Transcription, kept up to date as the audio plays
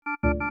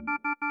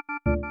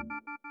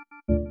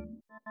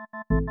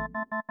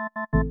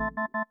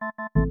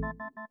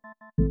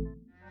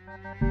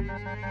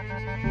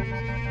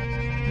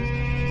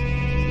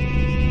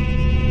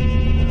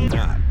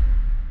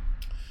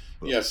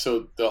Yeah.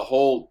 So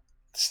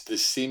the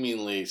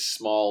seemingly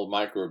small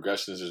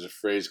microaggressions, there's a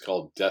phrase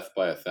called "death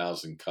by a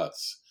thousand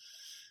cuts,"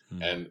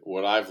 Hmm. and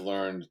what I've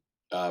learned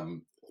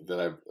that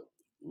I've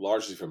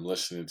largely from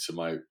listening to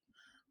my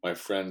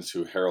friends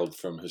who herald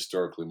from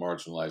historically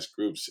marginalized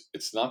groups,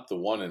 it's not the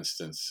one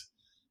instance.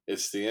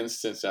 It's the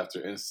instance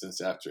after instance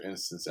after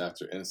instance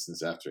after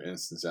instance after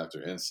instance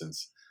after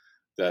instance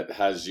that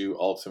has you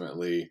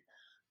ultimately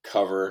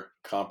cover,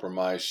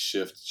 compromise,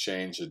 shift,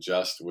 change,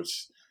 adjust,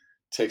 which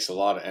takes a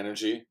lot of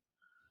energy,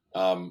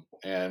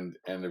 and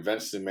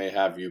eventually may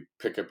have you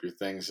pick up your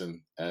things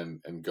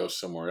and go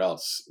somewhere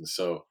else. And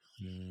so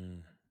Hmm.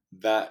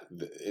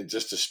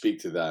 just to speak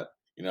to that,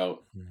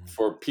 Hmm.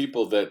 for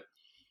people that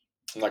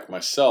like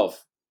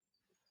myself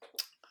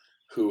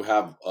who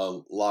have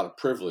a lot of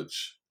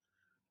privilege,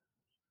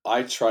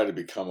 I try to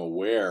become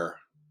aware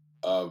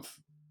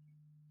of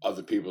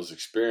other people's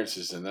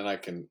experiences, and then I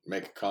can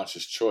make a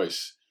conscious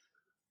choice.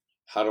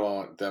 How do I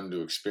want them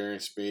to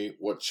experience me?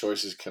 What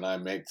choices can I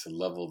make to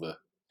level the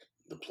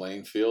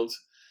playing field?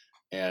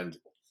 And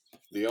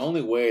the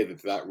only way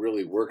that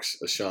really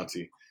works,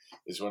 Ashanti,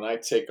 is when I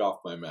take off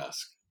my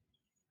mask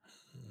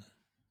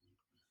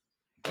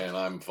and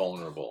I'm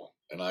vulnerable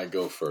and I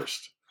go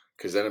first,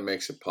 because then it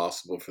makes it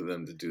possible for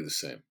them to do the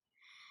same.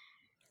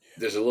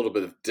 There's a little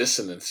bit of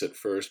dissonance at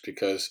first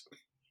because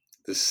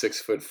this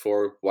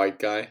 6'4" white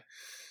guy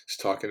is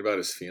talking about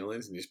his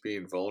feelings and he's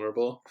being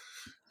vulnerable.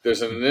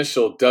 There's an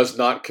initial does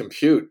not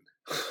compute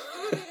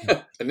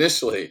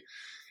initially.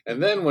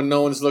 And then when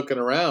no one's looking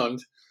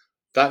around,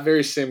 that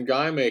very same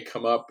guy may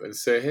come up and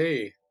say,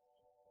 "Hey,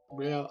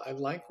 well, I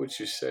like what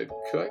you said.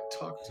 Could I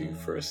talk to you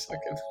for a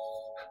second?"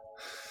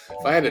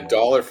 If I had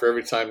 $1 for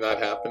every time that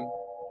happened,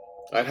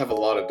 I'd have a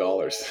lot of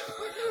dollars.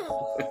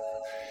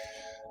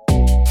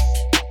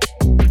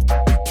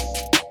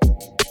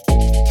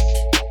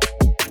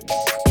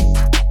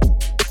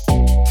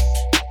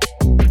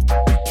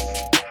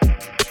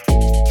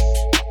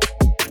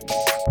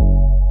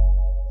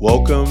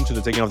 Welcome to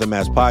the Taking Off the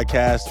Mask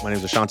podcast. My name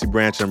is Ashanti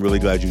Branch, and I'm really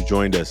glad you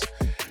joined us.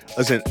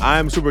 Listen,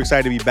 I'm super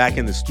excited to be back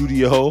in the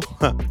studio,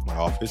 my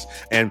office,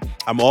 and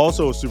I'm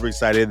also super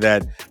excited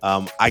that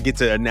I get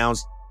to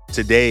announce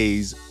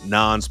today's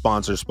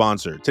non-sponsor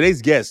sponsor.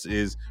 Today's guest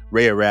is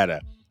Ray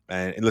Arata.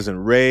 And listen,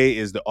 Ray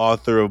is the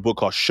author of a book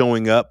called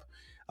Showing Up,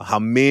 How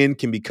Men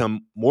Can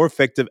Become More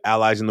Effective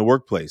Allies in the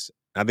Workplace.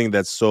 I think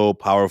that's so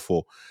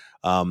powerful.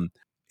 In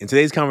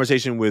today's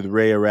conversation with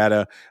Ray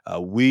Arata,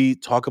 we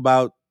talk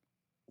about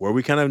where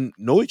we kind of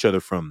know each other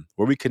from,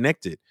 where we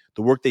connected,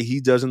 the work that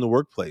he does in the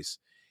workplace,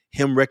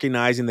 him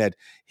recognizing that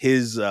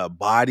his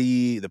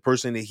body, the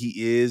person that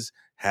he is,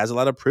 has a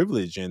lot of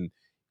privilege, and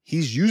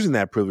he's using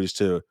that privilege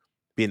to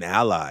be an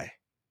ally.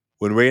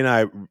 When Ray and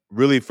I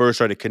really first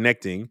started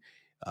connecting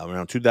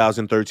around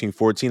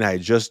 2013-14, I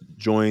had just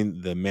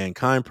joined the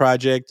Mankind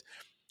Project,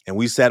 and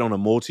we sat on a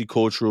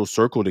multicultural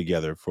circle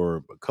together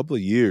for a couple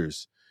of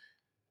years.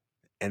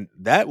 And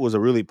that was a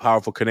really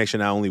powerful connection,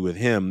 not only with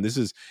him. This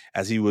is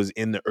as he was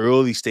in the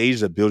early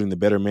stages of building the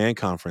Better Man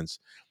Conference.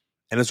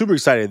 And I'm super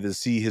excited to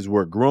see his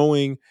work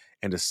growing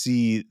and to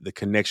see the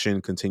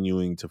connection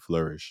continuing to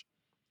flourish.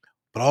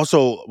 But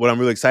also, what I'm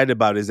really excited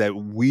about is that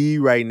we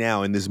right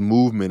now in this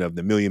movement of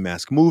the Million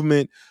Mask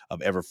movement,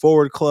 of Ever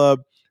Forward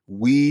Club,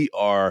 we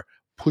are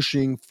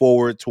pushing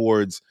forward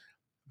towards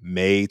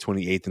May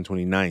 28th and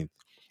 29th.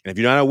 And if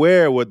you're not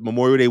aware what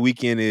Memorial Day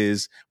weekend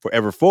is for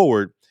Ever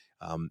Forward,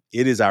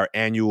 it is our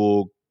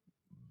annual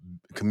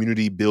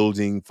community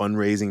building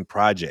fundraising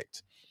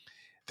project.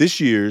 This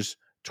year's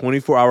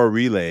 24-hour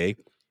relay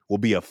will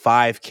be a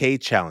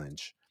 5K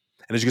challenge.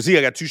 And as you can see,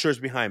 I got two shirts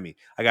behind me.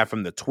 I got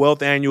from the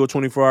 12th annual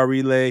 24-hour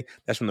relay.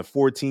 That's from the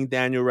 14th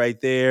annual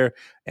right there.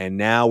 And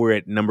now we're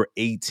at number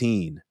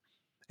 18.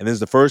 And this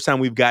is the first time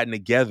we've gotten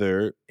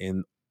together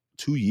in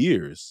 2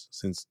 years,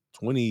 since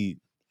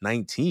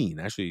 2019,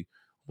 actually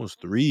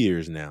almost 3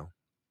 years now.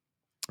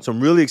 So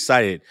I'm really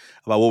excited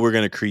about what we're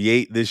going to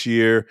create this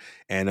year.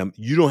 And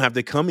you don't have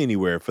to come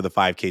anywhere for the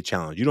 5K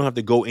challenge. You don't have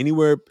to go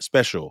anywhere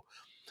special.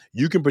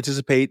 You can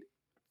participate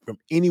from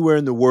anywhere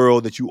in the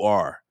world that you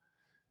are.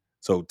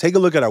 So take a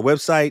look at our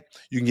website.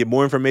 You can get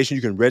more information.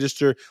 You can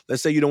register.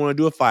 Let's say you don't want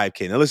to do a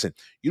 5K. Now listen,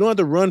 you don't have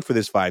to run for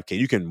this 5K.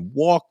 You can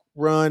walk,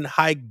 run,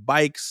 hike,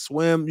 bike,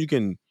 swim. You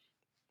can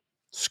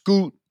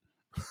scoot.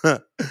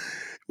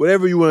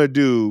 Whatever you want to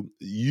do,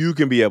 you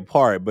can be a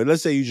part. But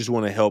let's say you just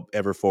want to help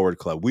Ever Forward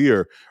Club. We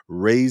are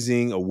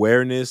raising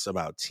awareness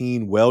about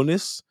teen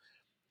wellness,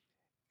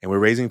 and we're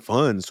raising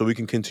funds so we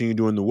can continue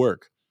doing the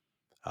work.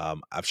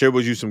 I've shared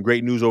with you some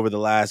great news over the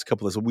last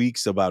couple of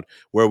weeks about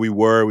where we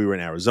were. We were in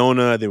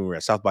Arizona, then we were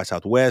at South by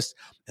Southwest,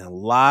 and a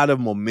lot of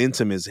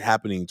momentum is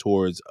happening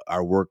towards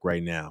our work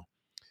right now.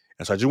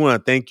 And so I just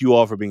want to thank you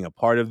all for being a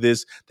part of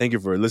this. Thank you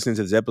for listening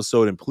to this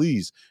episode, and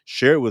please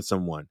share it with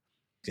someone.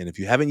 And if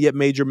you haven't yet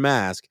made your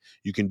mask,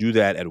 you can do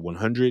that at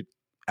 100.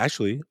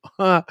 Actually,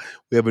 we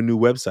have a new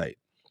website.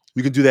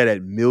 You can do that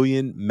at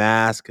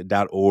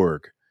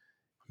millionmask.org.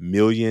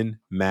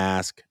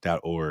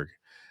 Millionmask.org.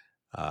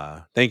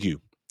 Thank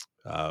you.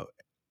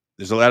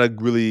 there's a lot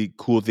of really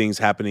cool things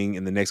happening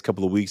in the next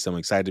couple of weeks. I'm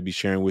excited to be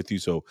sharing with you.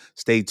 So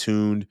stay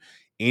tuned.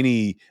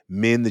 Any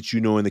men that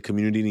you know in the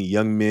community, any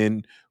young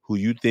men who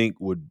you think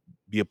would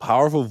be a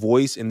powerful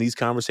voice in these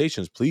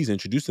conversations, please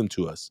introduce them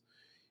to us.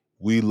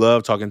 We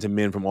love talking to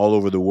men from all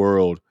over the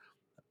world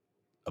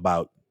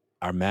about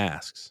our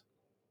masks.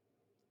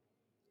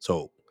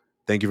 So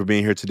thank you for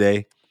being here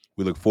today.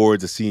 We look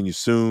forward to seeing you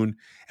soon.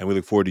 And we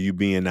look forward to you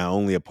being not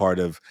only a part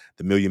of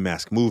the Million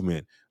Mask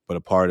movement, but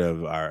a part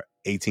of our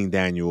 18th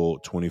annual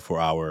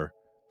 24-hour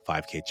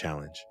 5K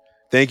challenge.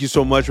 Thank you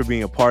so much for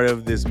being a part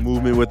of this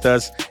movement with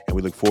us. And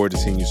we look forward to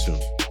seeing you soon.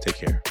 Take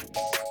care.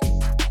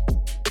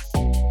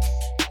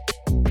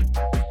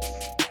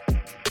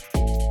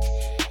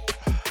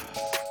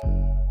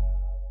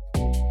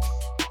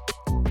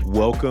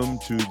 Welcome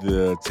to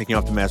the Taking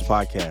Off the Mask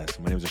podcast.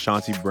 My name is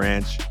Ashanti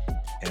Branch,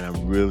 and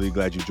I'm really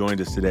glad you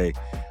joined us today.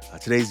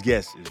 Today's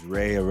guest is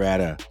Ray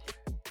Arata.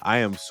 I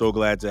am so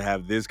glad to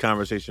have this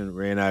conversation.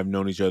 Ray and I have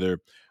known each other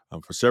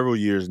for several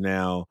years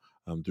now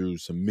through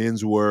some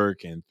men's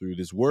work and through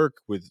this work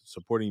with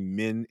supporting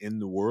men in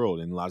the world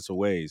in lots of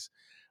ways.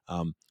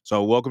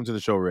 So welcome to the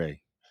show,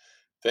 Ray.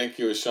 Thank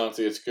you,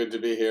 Ashanti. It's good to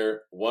be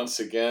here once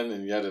again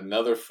in yet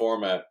another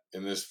format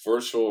in this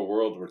virtual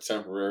world we're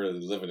temporarily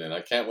living in.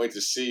 I can't wait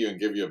to see you and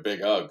give you a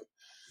big hug.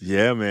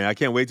 Yeah, man. I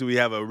can't wait till we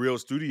have a real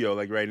studio.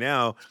 Like right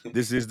now,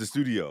 this is the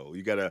studio.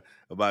 You got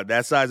about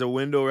that size of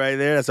window right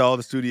there. That's all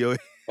the studio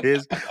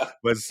is.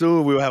 But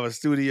soon we'll have a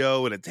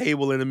studio with a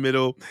table in the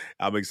middle.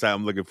 I'm excited.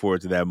 I'm looking forward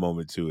to that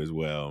moment too as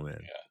well,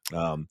 man.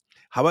 Yeah.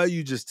 How about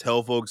you just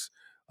tell folks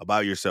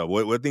about yourself?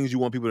 What things you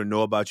want people to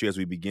know about you as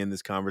we begin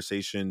this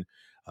conversation?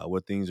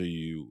 What things are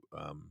you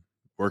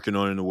working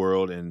on in the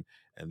world? And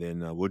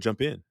then we'll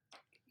jump in.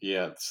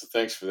 Yeah, so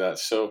thanks for that.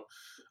 So,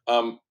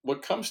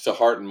 what comes to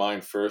heart and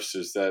mind first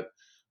is that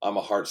I'm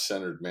a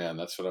heart-centered man.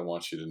 That's what I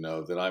want you to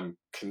know, that I'm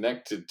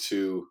connected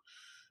to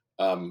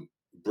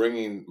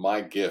bringing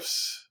my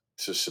gifts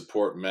to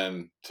support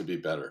men to be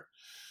better.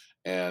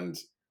 And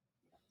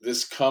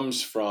this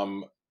comes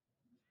from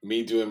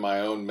me doing my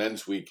own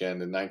men's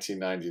weekend in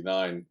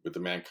 1999 with the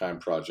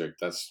Mankind Project.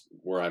 That's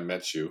where I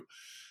met you.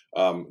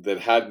 That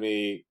had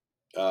me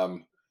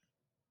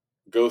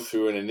go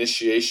through an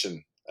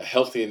initiation, a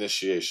healthy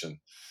initiation,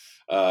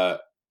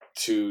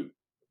 to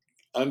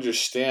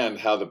understand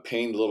how the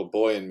pained little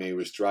boy in me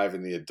was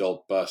driving the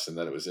adult bus and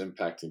that it was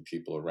impacting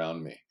people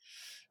around me.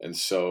 And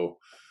so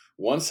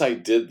once I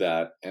did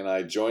that and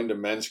I joined a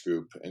men's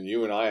group, and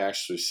you and I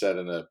actually sat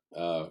in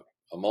a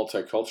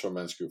multicultural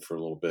men's group for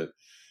a little bit,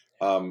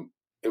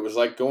 it was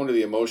like going to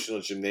the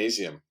emotional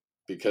gymnasium,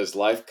 because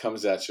life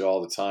comes at you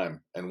all the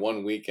time, and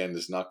one weekend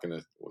is not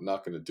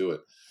gonna do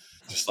it.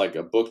 Just like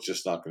a book,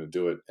 just not going to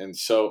do it. And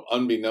so,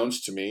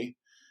 unbeknownst to me,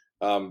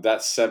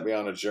 that set me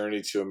on a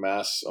journey to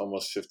amass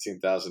almost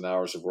 15,000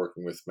 hours of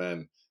working with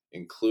men,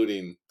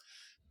 including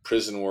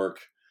prison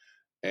work,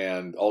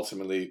 and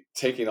ultimately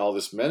taking all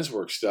this men's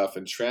work stuff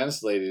and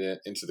translating it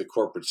into the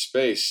corporate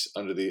space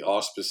under the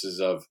auspices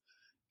of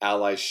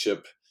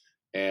allyship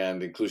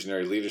and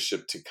inclusionary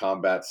leadership to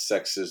combat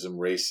sexism,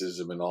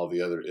 racism, and all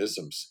the other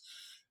isms.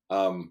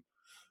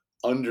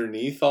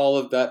 Underneath all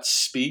of that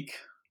speak,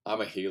 I'm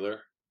a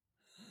healer.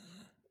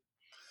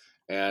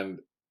 And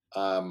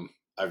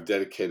I've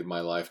dedicated my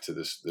life to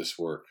this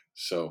work.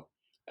 So,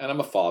 and I'm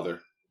a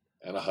father,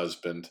 and a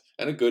husband,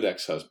 and a good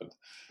ex-husband,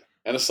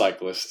 and a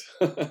cyclist,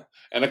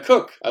 and a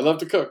cook. I love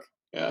to cook.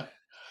 Yeah.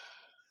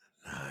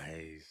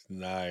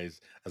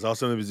 Nice. That's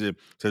awesome to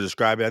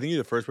describe it. I think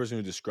you're the first person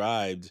who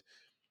described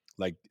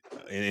like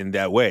in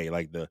that way,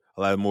 like a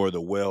lot more of the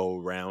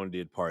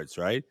well-rounded parts,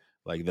 right?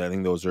 Like I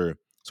think those are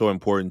so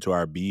important to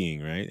our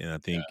being, right? And I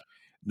think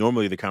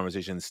normally the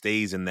conversation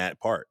stays in that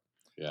part.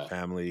 Yeah.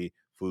 Family,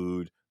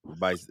 food,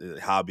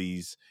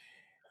 hobbies.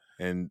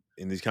 And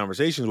in these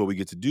conversations, what we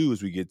get to do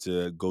is we get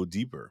to go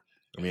deeper.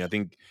 I mean, I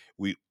think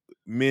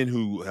men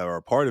who are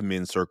a part of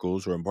men's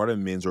circles or a part of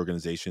men's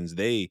organizations,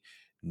 they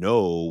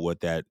know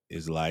what that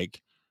is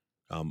like.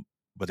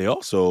 But they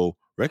also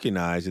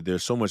recognize that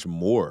there's so much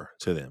more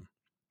to them.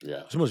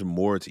 Yeah. So much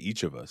more to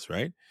each of us,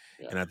 right?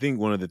 Yeah. And I think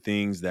one of the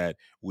things that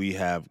we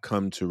have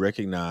come to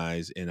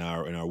recognize in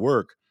our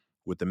work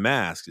with the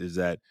mask is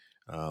that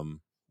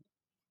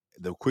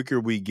the quicker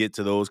we get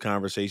to those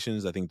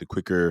conversations, I think the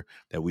quicker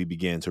that we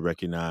begin to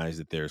recognize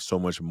that there's so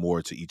much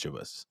more to each of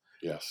us.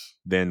 Yes.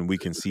 Than we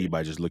can see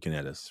by just looking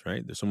at us,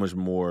 right? There's so much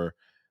more.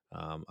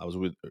 So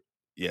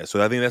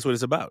I think that's what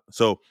it's about.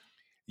 So,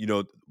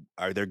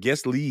 their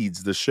guest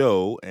leads the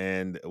show,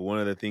 and one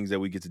of the things that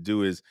we get to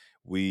do is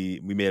we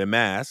made a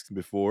mask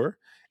before,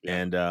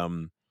 and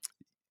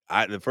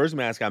the first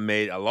mask I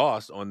made, I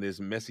lost on this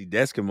messy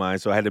desk of mine,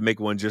 so I had to make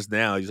one just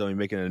now. You saw me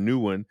making a new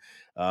one,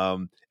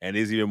 and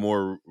is even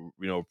more,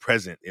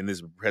 present in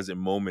this present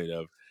moment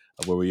of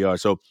where we are.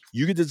 So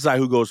you get to decide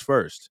who goes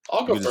first.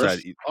 I'll go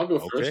first. I'll go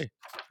first. Okay.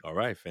 All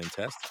right.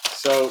 Fantastic.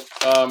 So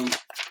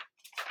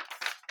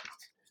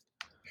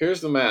here's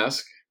the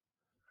mask.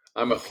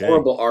 I'm a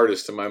horrible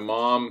artist, and my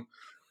mom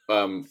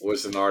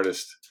was an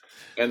artist.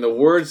 And the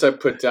words I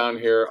put down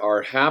here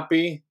are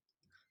happy,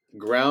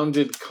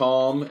 grounded,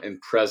 calm, and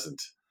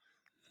present.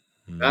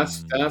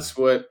 That's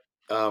what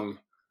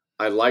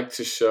I like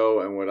to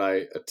show and what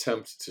I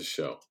attempt to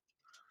show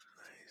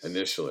Nice.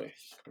 initially.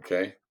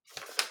 Okay.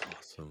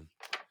 Awesome.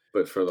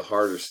 But for the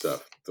harder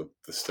stuff,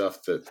 the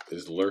stuff that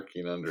is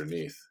lurking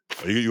underneath.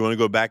 You want to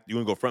go back? You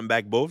want to go front and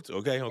back both?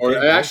 Okay, Or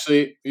okay, go.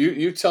 actually,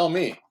 you tell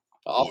me.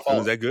 I'll Is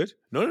follow. that good?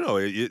 No.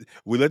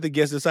 We let the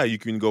guests decide. You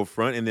can go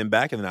front and then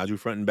back, and then I'll do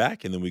front and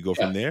back, and then we go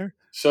Yeah. from there.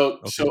 So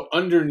Okay.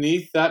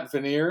 underneath that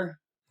veneer,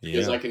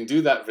 because Yeah. I can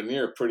do that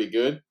veneer pretty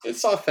good.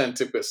 It's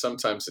authentic, but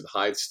sometimes it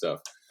hides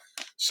stuff.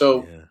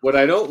 So Yeah. what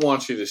I don't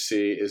want you to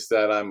see is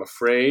that I'm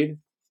afraid,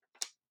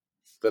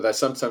 that I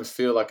sometimes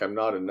feel like I'm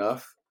not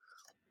enough,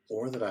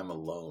 or that I'm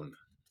alone.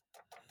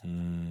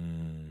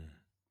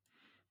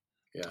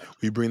 Yeah. Will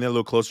you bring that a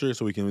little closer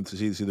so we can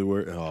see the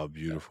word? Oh,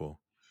 beautiful.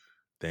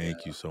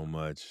 Thank you so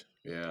much.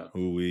 Yeah.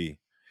 Ooh-wee.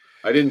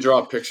 I didn't draw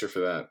a picture for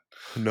that.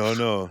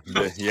 No.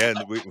 Yeah,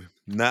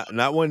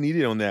 not one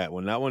needed on that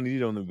one. Not one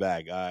needed on the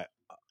back.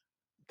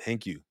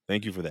 Thank you.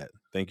 Thank you for that.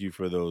 Thank you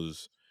for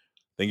those.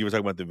 Thank you for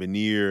talking about the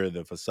veneer,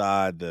 the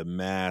facade, the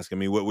mask. I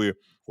mean, what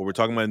we're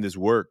talking about in this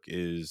work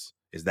is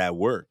that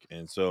work.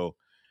 And so,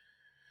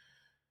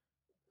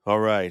 all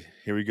right,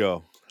 here we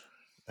go.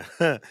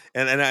 and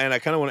I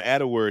kind of want to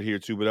add a word here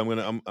too, but I'm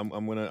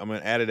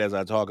gonna add it as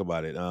I talk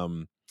about it.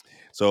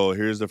 So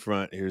here's the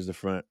front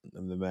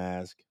of the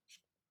mask,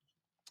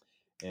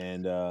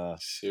 and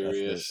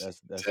Serious,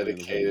 that's what it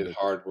looks like. dedicated,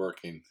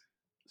 hardworking.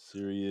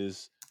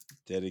 Serious,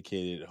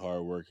 dedicated,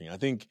 hardworking. I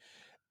think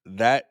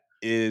that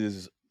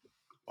is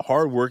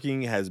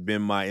hardworking has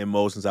been my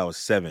MO since I was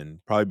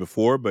 7, probably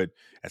before, but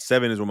at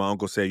 7 is when my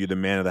uncle said you're the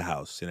man of the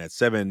house. And at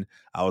 7,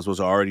 I was supposed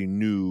to already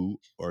know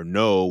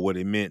what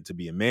it meant to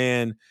be a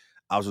man.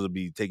 I was supposed to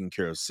be taking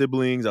care of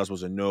siblings. I was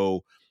supposed to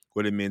know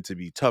what it meant to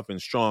be tough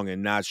and strong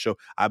and not show.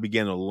 I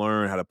began to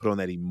learn how to put on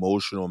that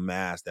emotional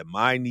mask that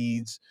my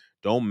needs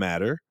don't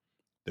matter.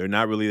 They're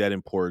not really that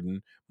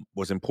important.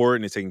 What's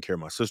important is taking care of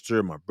my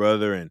sister, my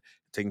brother, and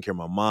taking care of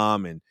my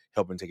mom and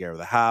helping take care of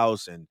the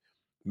house and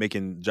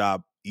making the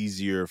job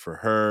easier for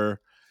her.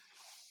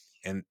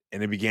 And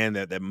it began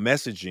that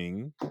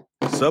messaging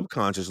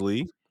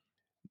subconsciously,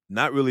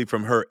 not really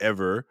from her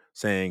ever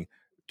saying,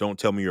 don't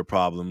tell me your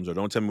problems or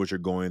don't tell me what you're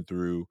going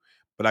through.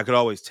 But I could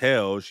always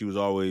tell she was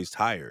always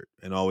tired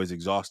and always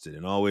exhausted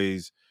and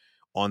always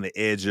on the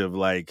edge of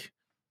like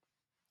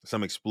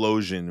some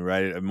explosion,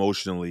 right,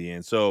 emotionally.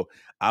 And so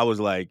I was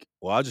like,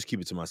 well, I'll just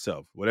keep it to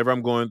myself. Whatever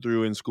I'm going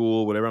through in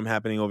school, whatever I'm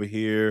happening over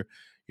here,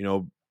 you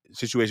know,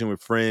 situation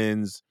with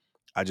friends,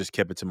 I just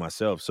kept it to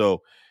myself.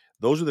 So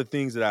those are the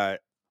things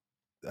that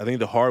I think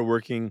the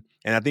hardworking,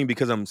 and I think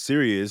because I'm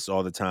serious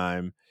all the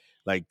time,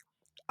 like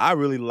I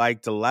really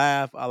like to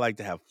laugh. I like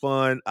to have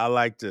fun. I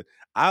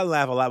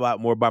laugh a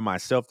lot more by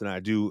myself than I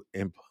do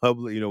in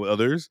public, with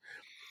others.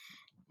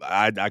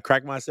 I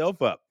crack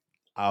myself up.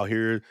 I'll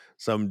hear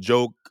some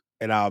joke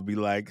and I'll be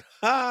like,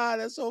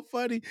 that's so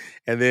funny.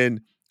 And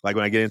then like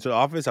when I get into the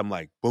office, I'm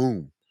like,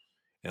 boom.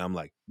 And I'm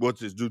like, what's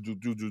this? Do.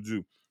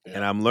 And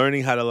Yeah. I'm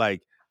learning how to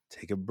like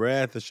take a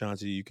breath,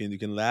 Ashanti. You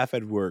can laugh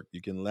at work.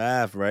 You can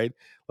laugh, right?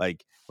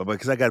 Like, but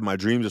because I got my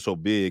dreams are so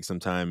big,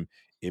 sometimes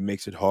it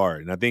makes it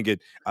hard. And I think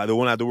the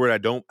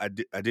word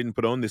I didn't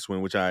put on this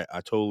one, which I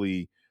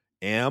totally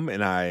am,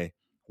 and I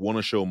want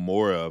to show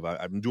more of.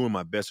 I'm doing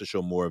my best to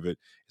show more of it.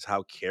 Is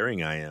how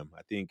caring I am.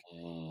 I think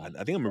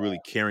I'm a really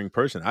caring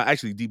person. I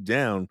actually deep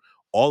down,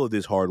 all of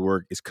this hard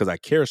work is because I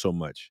care so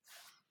much.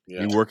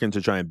 Yeah. Me working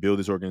to try and build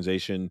this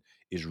organization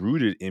is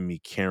rooted in me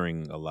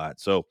caring a lot.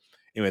 So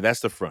anyway,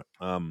 that's the front.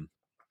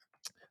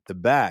 The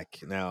back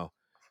now,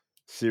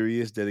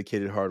 serious,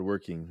 dedicated,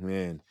 hardworking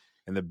man,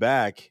 and the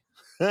back.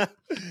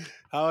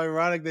 How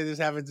ironic that this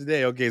happened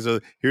today. Okay, so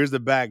here's the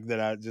back that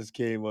I just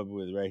came up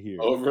with right here.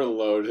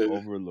 Overloaded.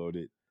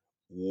 Overloaded,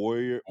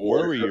 Warrior.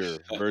 warrior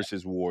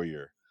versus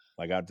warrior.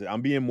 Like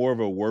I'm being more of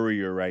a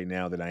warrior right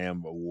now than I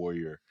am a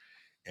warrior,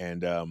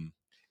 and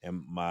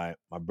my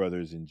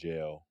brother's in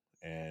jail,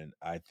 and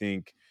I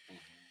think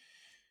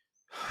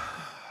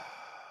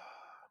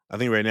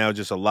right now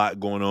just a lot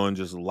going on,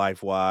 just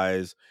life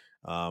wise.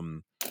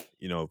 Um,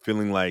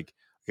 feeling like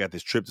I got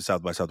this trip to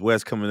South by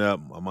Southwest coming up.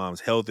 My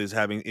mom's health is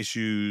having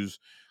issues.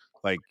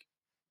 Like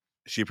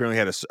she apparently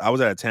I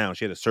was out of town.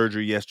 She had a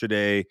surgery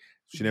yesterday.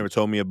 She never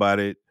told me about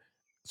it.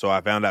 So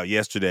I found out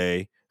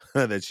yesterday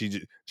that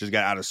she just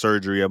got out of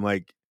surgery. I'm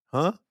like,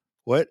 huh?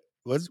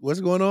 What's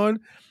going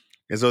on?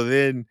 And so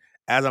then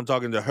as I'm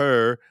talking to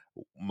her,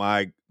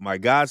 my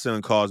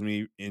godson calls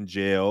me in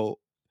jail.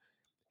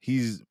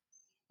 He's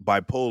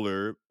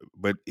bipolar,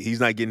 but he's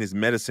not getting his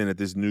medicine at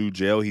this new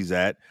jail he's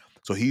at.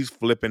 So he's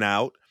flipping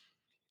out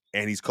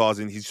and he's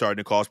starting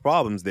to cause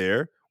problems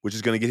there, which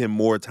is going to get him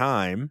more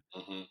time.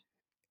 Mm-hmm.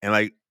 And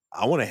like,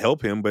 I want to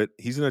help him, but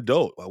he's an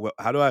adult.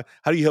 How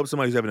do you help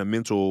somebody who's having a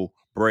mental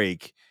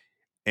break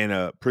in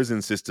a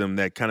prison system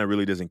that kind of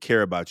really doesn't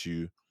care about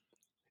you?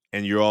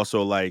 And you're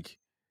also like,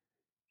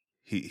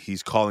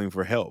 he's calling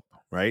for help,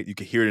 right? You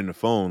can hear it in the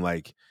phone,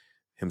 like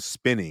him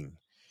spinning.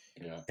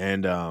 Yeah.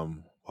 And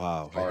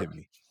wow, that Hard. hit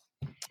me.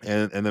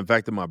 And the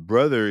fact that my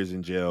brother is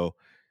in jail,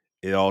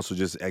 it also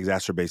just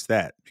exacerbates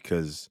that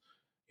because,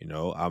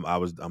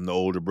 I'm the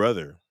older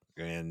brother,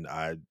 and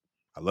I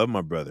love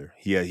my brother.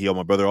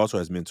 My brother also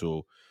has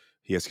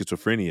he has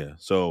schizophrenia,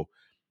 so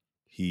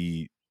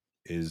he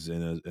is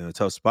in a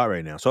tough spot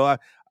right now. So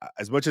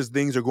as much as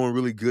things are going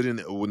really good in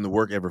the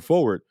work ever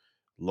forward,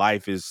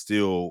 life is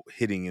still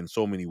hitting in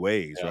so many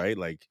ways, Yeah, right?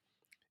 Like,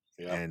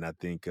 yeah. and I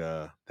think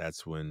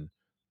that's when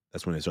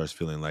it starts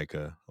feeling like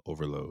a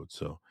overload.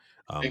 So,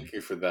 Thank um,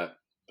 you for that,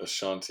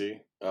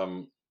 Ashanti.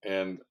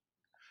 And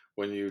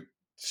when you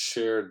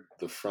shared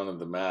the front of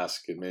the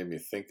mask, it made me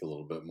think a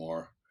little bit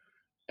more,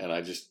 and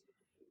I just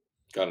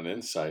got an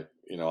insight.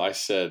 I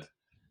said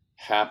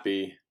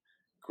happy,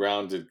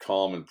 grounded,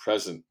 calm, and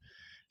present,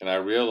 and I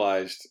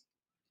realized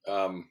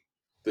um,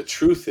 the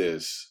truth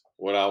is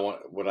what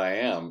I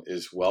am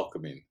is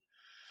welcoming.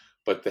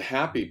 But the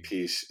happy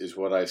piece is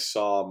what I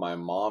saw my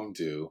mom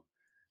do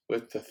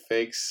with the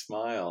fake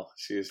smile.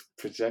 She was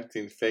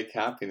projecting fake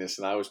happiness,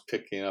 and I was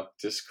picking up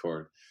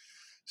discord.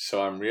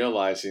 So I'm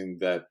realizing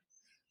that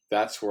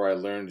that's where I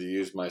learned to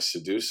use my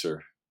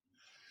seducer.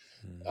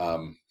 mm,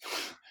 Um,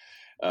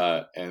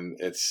 and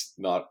it's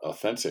not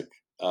authentic.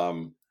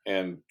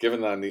 And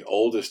given that I'm the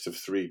oldest of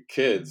three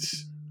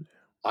kids,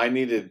 I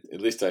needed,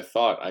 at least I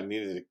thought, I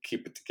needed to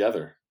keep it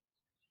together.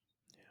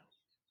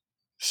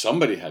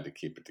 Somebody had to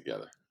keep it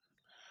together.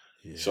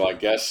 So I yeah,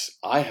 guess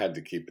I had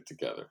to keep it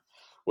together,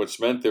 which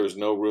meant there was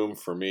no room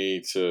for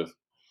me to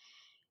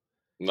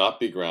not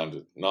be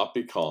grounded, not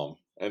be calm.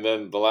 And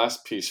then the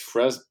last piece,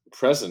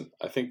 present,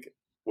 I think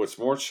what's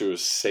more true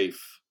is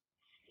safe.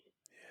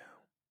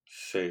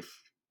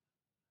 Safe.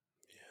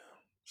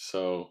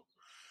 So,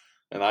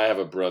 and I have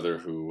a brother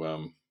who,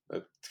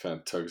 that kind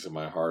of tugs at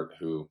my heart,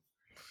 who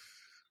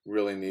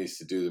really needs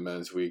to do the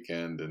men's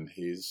weekend, and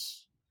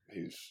he's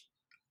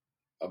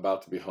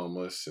about to be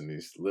homeless, and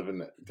he's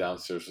living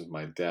downstairs with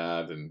my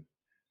dad, and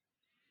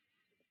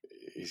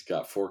he's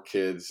got four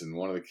kids, and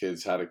one of the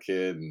kids had a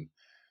kid, and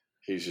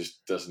he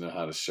just doesn't know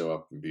how to show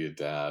up and be a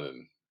dad.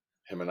 And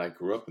him and I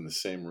grew up in the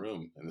same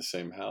room, in the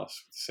same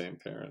house, with the same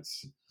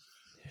parents.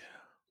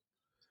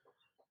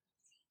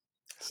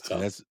 It's yeah.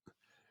 tough.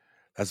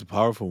 That's a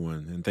powerful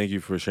one, and thank you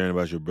for sharing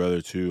about your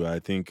brother too. I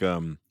think,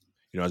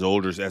 as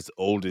oldest,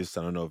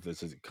 I don't know if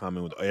this is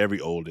common with every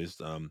oldest.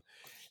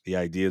 The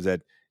idea is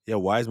that, yeah,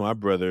 why is my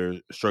brother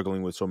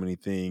struggling with so many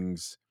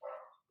things,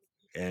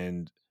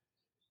 and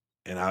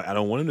I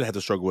don't want him to have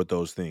to struggle with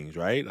those things,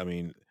 right? I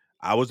mean,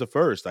 I was the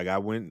first. Like, I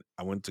went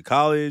to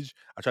college.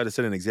 I tried to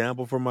set an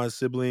example for my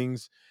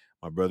siblings.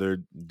 My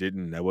brother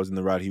didn't. That wasn't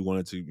the route he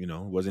wanted to. It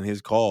wasn't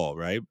his call,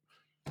 right?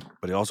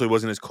 But it also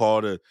wasn't his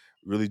call to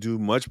really do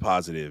much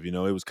positive. It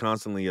was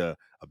constantly a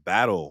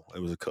battle. It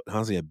was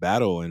constantly a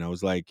battle, and I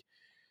was like,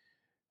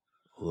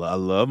 I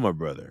love my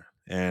brother,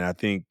 and I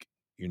think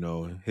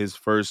his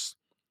first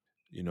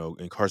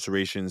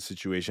incarceration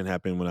situation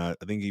happened when I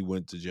think he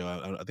went to jail.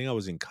 I think I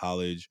was in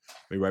college,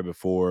 maybe right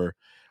before,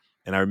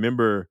 and I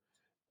remember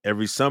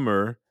every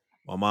summer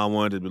my mom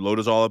wanted to load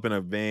us all up in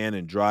a van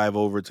and drive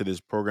over to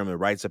this program, the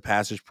Rites of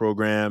Passage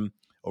program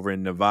over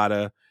in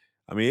Nevada.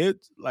 I mean,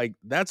 it's like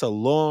that's a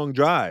long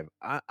drive.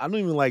 I don't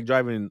even like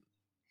driving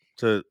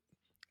to.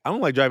 I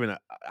don't like driving an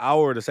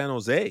hour to San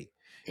Jose. You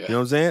Yeah. know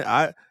what I'm saying?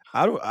 I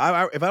don't.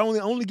 If I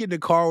only get in the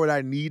car when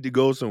I need to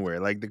go somewhere,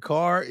 like the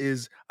car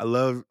is. I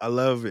love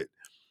it.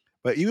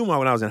 But even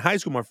when I was in high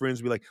school, my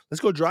friends would be like,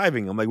 "Let's go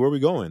driving." I'm like, "Where are we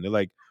going?" They're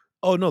like,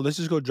 "Oh no, let's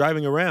just go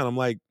driving around." I'm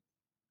like,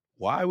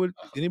 why would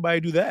anybody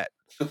do that?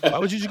 Why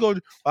would you just go?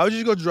 Why would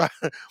you just go drive?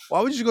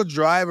 Why would you just go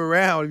drive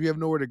around if you have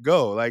nowhere to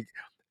go? Like,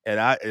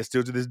 and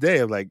still to this day,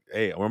 I'm like,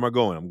 hey, where am I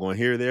going? I'm going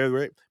here, there,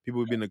 right? People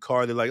would be in the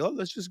car. They're like, oh,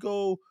 let's just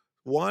go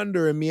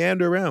wander and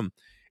meander around.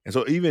 And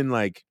so even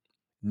like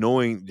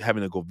knowing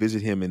having to go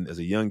visit him as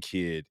a young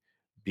kid,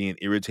 being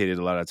irritated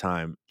a lot of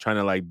time, trying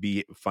to like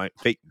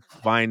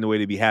find the way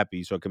to be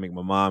happy so I can make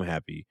my mom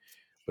happy.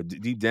 But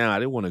deep down, I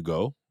didn't want to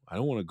go. I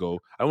don't want to go.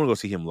 I don't want to go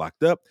see him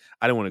locked up.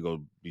 I didn't want to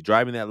go be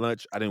driving that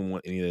lunch. I didn't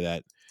want any of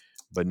that.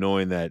 But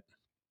knowing that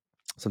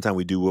sometimes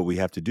we do what we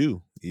have to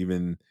do,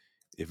 even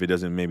if it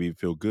doesn't maybe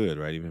feel good,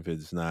 right? Even if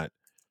it's not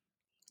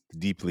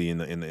deeply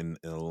in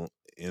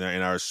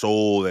our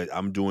soul that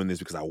I'm doing this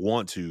because I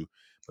want to,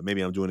 but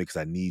maybe I'm doing it because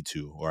I need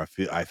to, or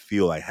I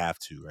feel I have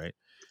to, right?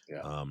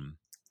 Yeah. Um,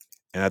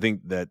 and I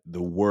think that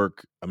the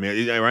work, I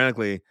mean,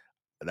 ironically,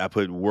 I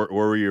put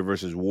warrior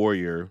versus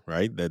warrior,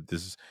 right? That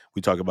this is,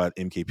 we talk about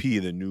MKP,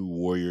 the new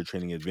warrior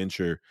training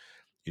adventure.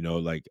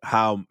 Like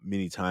how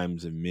many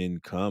times have men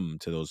come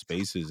to those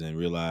spaces and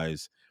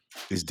realize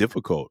it's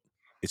difficult,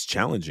 it's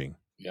challenging,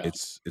 Yeah.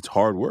 it's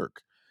hard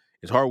work.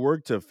 It's hard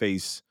work to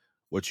face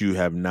what you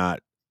have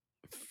not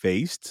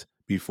faced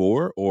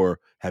before or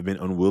have been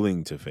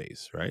unwilling to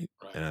face, right?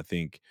 Right. And I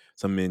think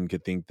some men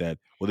could think that,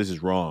 well, this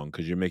is wrong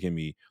because you're making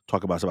me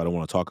talk about something I don't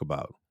want to talk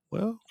about.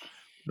 Well,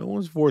 no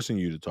one's forcing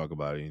you to talk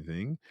about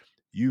anything.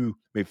 You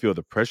may feel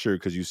the pressure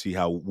because you see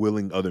how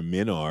willing other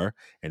men are,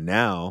 and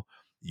now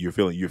you're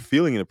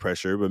feeling the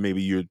pressure, but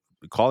maybe you're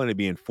calling it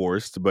being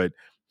forced. But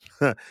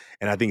and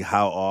I think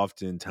how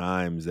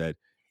oftentimes that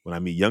when I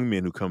meet young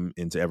men who come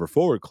into Ever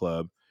Forward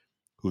Club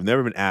who've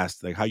never been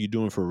asked, like, how you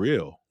doing for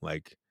real?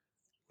 Like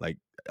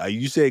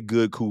you said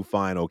good, cool,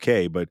 fine,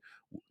 okay, but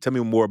tell me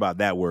more about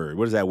that word.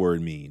 What does that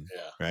word mean?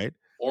 Yeah. Right?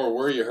 Or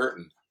where are you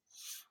hurting?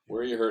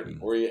 Where are you hurting?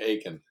 Mm. Where are you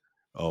aching?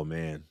 Oh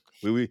man.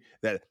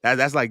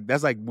 That's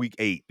like week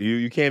 8.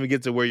 You can't even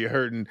get to where you're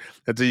hurting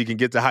until you can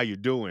get to how you're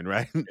doing,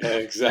 right? Yeah,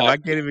 If I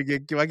exactly. can't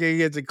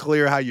get to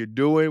clear how you're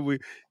doing,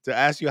 to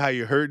ask you how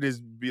you're hurting is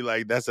be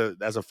like that's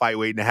a fight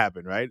waiting to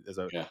happen, right? There's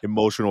a Yeah,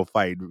 emotional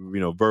fight,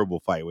 verbal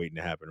fight waiting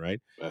to happen,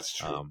 right? that's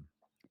true. Um,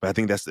 but I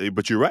think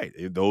but you're right.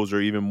 Those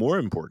are even more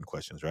important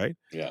questions, right?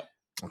 Yeah.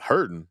 I'm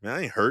hurting, man.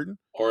 I ain't hurting.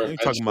 Or I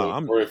ain't talking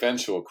about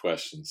eventual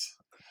questions.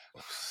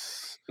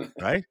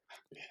 right.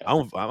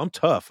 Yeah. I'm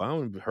tough. I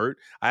don't hurt.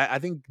 I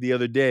think the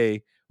other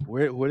day,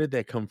 where did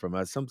that come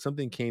from?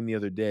 Something came the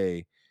other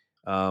day.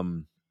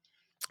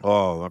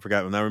 Oh, I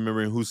forgot. I'm not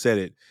remembering who said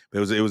it, but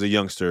it was a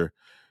youngster,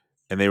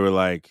 and they were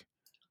like,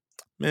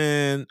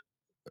 "Man,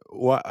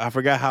 what?" I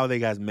forgot how they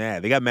got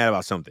mad. They got mad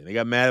about something. They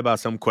got mad about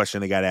some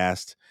question they got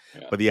asked,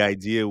 Yeah. but the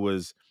idea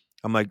was,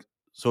 I'm like,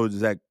 so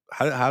does that?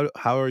 How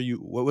are you?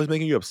 What was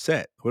making you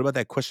upset? What about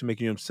that question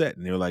making you upset?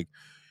 And they were like,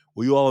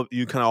 well,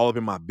 you kind of all up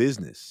in my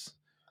business,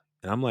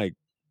 and I'm like,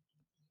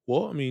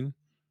 well, I mean,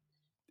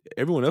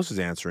 everyone else is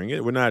answering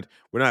it. We're not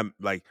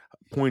like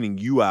pointing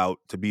you out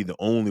to be the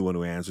only one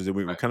who answers it.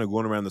 We're Right. kind of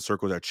going around the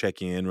circles our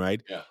check in,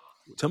 right? Yeah.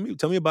 Tell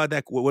me about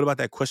that. What about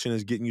that question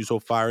is getting you so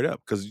fired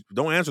up? Because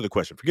don't answer the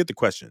question. Forget the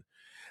question.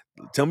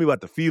 Tell me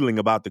about the feeling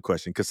about the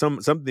question. Because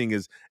something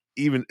is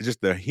even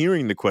just the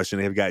hearing the question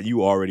have got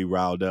you already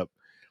riled up.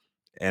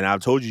 And I've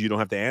told you don't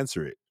have to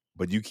answer it,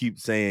 but you keep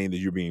saying that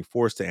you're being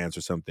forced to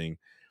answer something.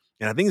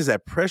 And I think it's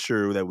that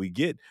pressure that we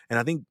get. And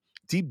I think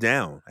deep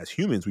down, as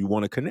humans, we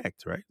want to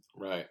connect, right?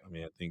 Right. I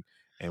mean, I think,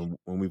 and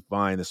when we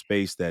find a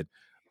space that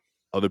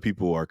other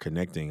people are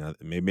connecting,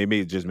 maybe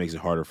it just makes it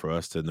harder for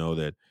us to know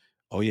that,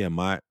 oh yeah,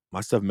 my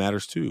stuff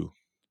matters too.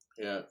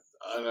 Yeah.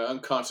 On an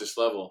unconscious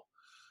level,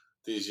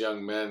 these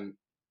young men,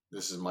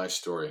 this is my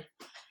story,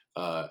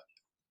 uh,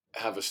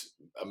 have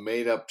a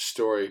made up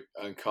story,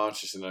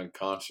 unconscious and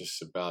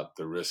unconscious, about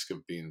the risk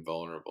of being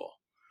vulnerable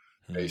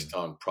based Hmm.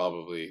 on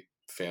probably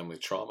family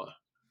trauma.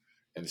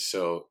 And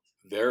so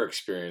their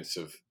experience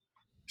of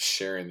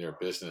sharing their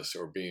business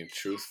or being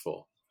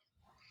truthful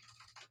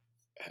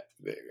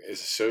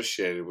is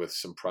associated with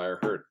some prior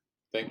hurt.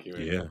 Thank you,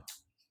 Amy. Yeah,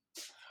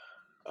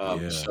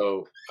 yeah,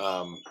 So,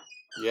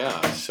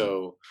 yeah,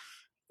 so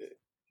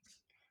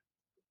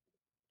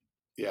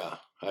yeah,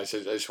 I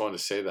just wanted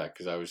to say that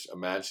because I was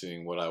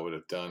imagining what I would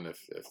have done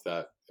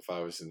if I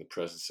was in the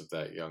presence of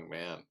that young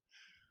man.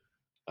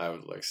 I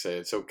would like say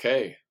it's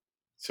okay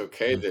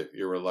mhm, that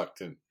you're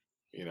reluctant,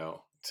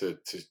 to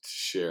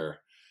share,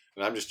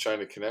 and I'm just trying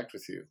to connect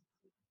with you,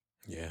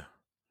 yeah.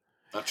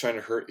 not trying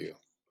to hurt you.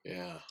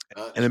 Yeah,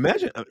 not And trying to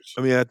imagine, hurt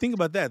I mean, I think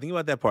about that. Think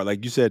about that part.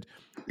 Like you said,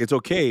 it's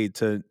okay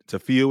to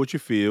feel what you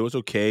feel. It's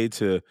okay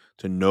to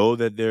know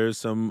that there's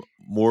some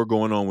more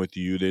going on with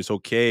you. It's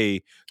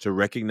okay to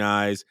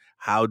recognize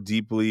how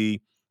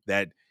deeply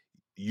that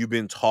you've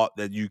been taught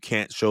that you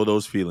can't show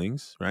those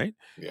feelings, right?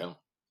 you. Yeah.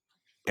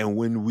 And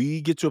when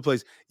we get to a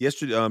place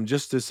yesterday,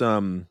 just this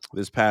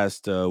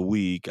past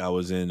week, I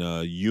was in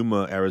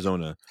Yuma,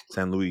 Arizona,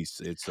 San Luis.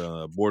 It's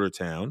a border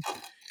town,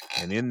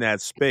 and in that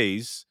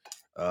space,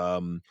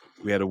 um,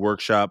 we had a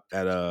workshop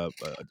at a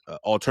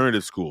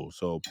alternative school.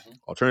 So Mhm.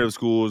 alternative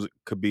schools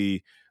could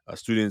be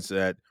students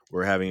that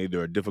were having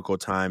either a difficult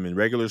time in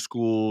regular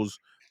schools,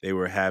 they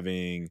were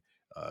having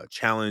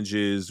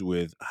challenges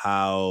with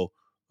how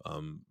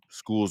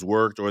schools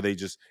worked, or they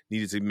just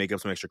needed to make up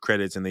some extra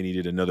credits and they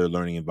needed another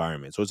learning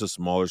environment. So it's a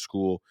smaller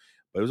school,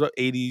 but it was about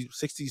 80,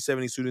 60,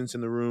 70 students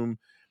in the room.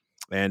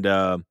 And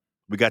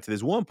we got to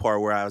this one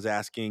part where I was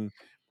asking,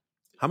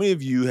 how many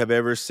of you have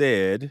ever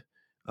said,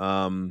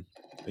 um,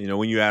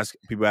 when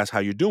people ask how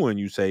you're doing,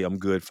 you say, I'm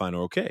good, fine,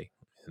 or okay.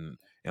 And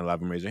a lot of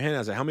them raise their hand.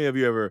 I said, how many of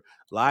you ever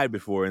lied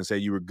before and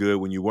said you were good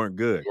when you weren't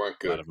good? You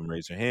weren't A lot good. of them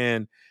raised their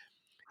hand.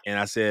 And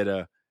I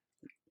said,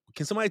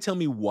 can somebody tell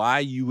me why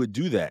you would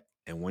do that?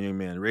 And one young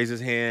man raised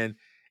his hand,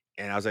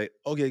 and I was like,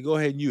 okay, go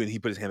ahead, and he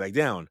put his hand back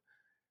down.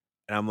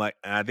 And I'm like,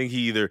 and I think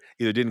he either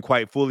didn't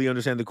quite fully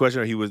understand the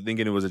question, or he was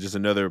thinking it was just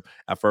another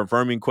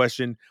affirming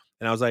question.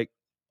 And I was like,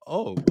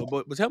 oh,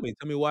 but tell me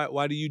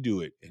why do you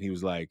do it? And he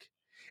was like,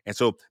 and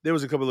so there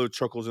was a couple of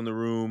chuckles in the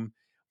room,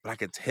 but I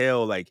could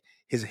tell like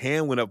his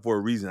hand went up for a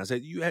reason. I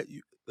said,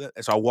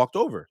 so I walked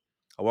over.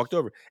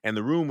 And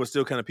the room was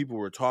still kind of people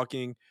were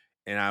talking.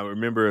 And I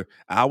remember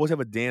I always have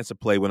a dance to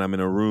play when I'm in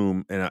a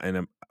room,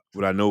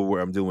 when I know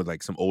where I'm dealing with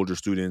like some older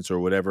students or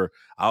whatever.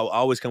 I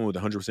always come with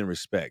 100%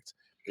 respect.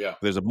 Yeah.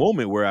 There's a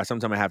moment where I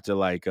sometimes I have to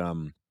like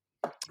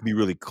be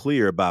really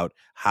clear about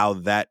how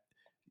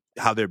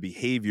their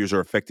behaviors are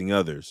affecting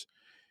others.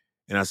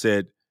 And I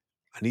said,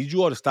 I need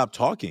you all to stop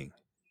talking.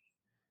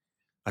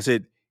 I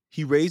said,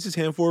 he raised his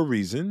hand for a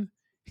reason.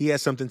 He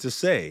has something to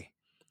say.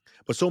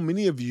 But so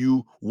many of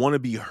you want to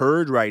be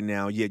heard right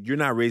now, yet you're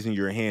not raising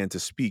your hand to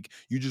speak.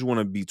 You just want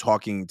to be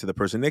talking to the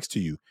person next to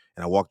you.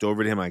 And I walked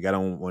over to him. I got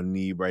on one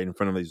knee right in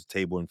front of his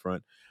table in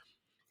front.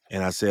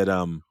 And I said,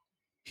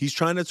 he's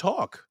trying to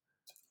talk.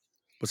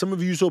 But some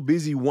of you are so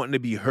busy wanting to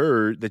be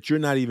heard that you're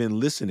not even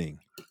listening.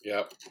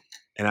 Yep.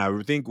 And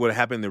I think what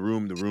happened in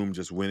the room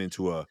just went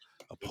into a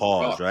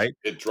pause, right?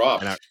 It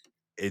dropped. And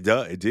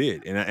it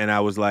did. And I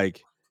was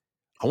like,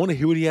 I want to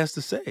hear what he has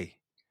to say.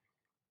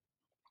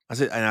 I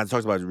said, and I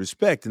talked about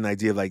respect and the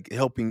idea of like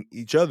helping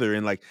each other,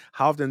 and like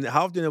how often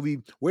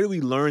where do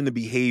we learn the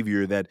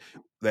behavior that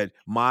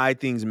my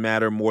things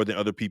matter more than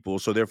other people,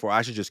 so therefore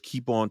I should just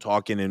keep on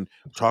talking and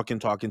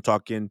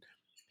talking.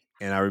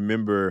 And I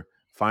remember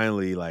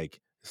finally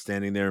like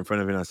standing there in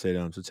front of it, and I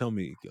said, so tell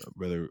me,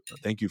 brother,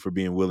 thank you for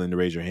being willing to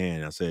raise your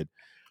hand. I said,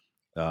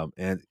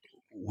 and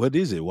what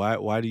is it?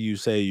 Why do you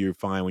say you're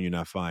fine when you're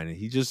not fine? And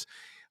he just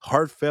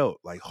heartfelt.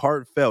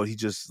 He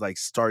just like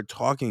started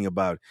talking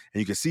about, and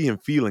you could see him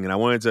feeling. And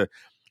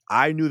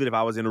I knew that if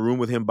I was in a room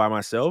with him by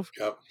myself,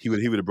 Yep. he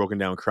would have broken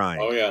down crying.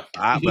 Oh yeah.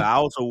 But I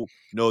also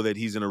know that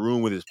he's in a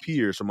room with his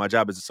peers. So my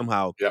job is to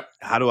somehow,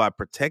 how do I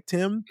protect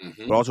him,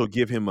 but also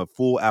give him a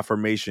full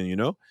affirmation,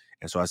 And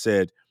so I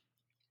said,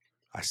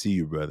 I see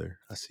you, brother.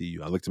 I see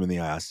you. I looked him in the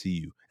eye. I see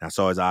you. And I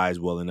saw his eyes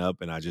welling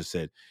up, and I just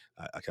said,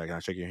 can I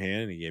shake your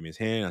hand? And he gave me his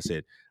hand. I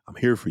said, I'm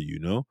here for you,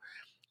 And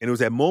it was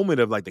that moment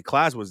of like the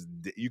class was,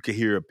 you could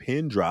hear a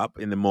pin drop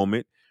in the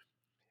moment.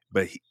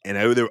 But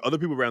there were other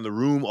people around the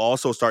room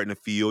also starting to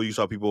feel. You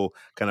saw people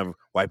kind of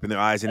wiping their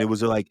eyes. And it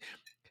was like,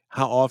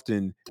 how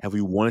often have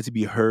we wanted to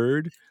be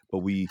heard, but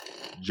we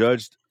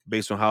judged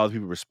based on how other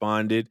people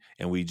responded,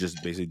 and we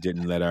just basically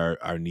didn't let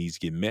our needs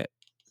get met.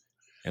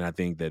 And I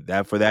think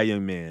that for that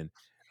young man,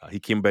 he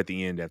came up at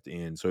the end,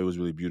 so it was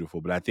really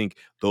beautiful. But I think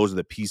those are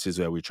the pieces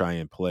that we try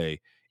and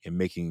play in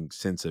making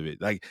sense of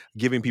it, like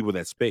giving people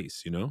that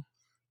space,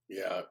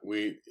 Yeah,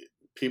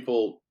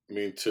 people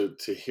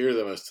to hear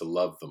them is to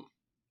love them,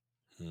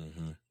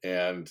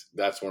 and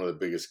that's one of the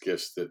biggest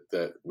gifts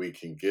that we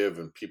can give,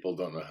 and people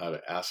don't know how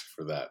to ask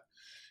for that.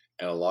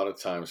 And a lot of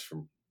times,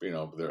 from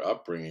their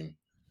upbringing,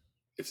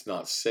 it's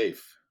not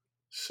safe,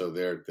 so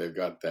they've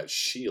got that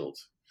shield.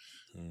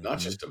 Not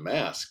just a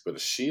mask, but a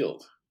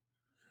shield.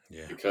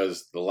 Yeah.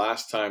 Because the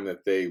last time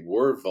that they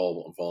were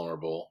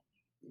vulnerable,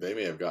 they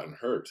may have gotten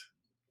hurt.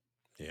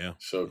 Yeah.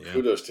 So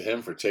kudos to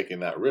him for taking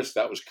that risk.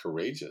 That was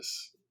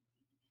courageous.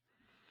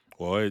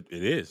 Well, it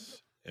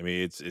is. I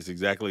mean, it's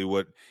exactly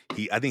what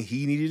I think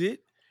he needed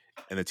it.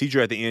 And the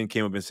teacher at the end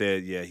came up and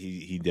said, yeah,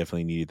 he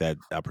definitely needed that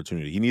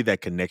opportunity. He needed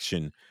that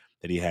connection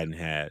that he hadn't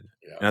had.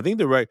 Yeah. And I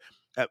think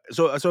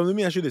so let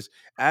me ask you this.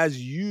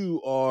 As you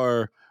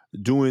are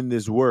doing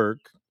this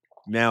work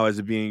now, as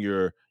it being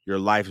your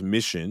life's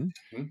mission,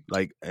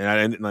 like,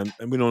 and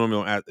we don't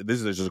know,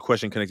 this is just a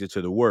question connected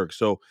to the work.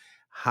 So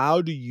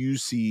how do you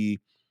see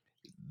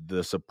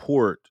the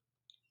support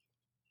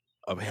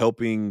of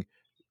helping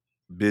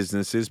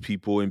businesses,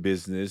 people in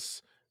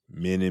business,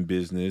 men in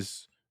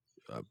business,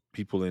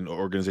 people in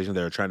organizations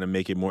that are trying to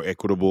make it more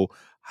equitable?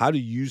 How do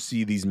you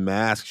see these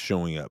masks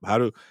showing up?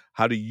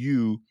 How do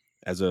you,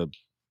 as a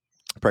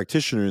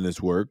practitioner in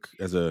this work,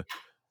 as an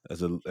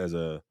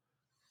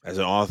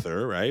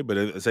author, right?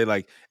 But say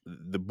like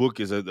the book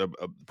is a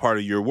part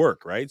of your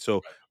work, right?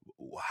 So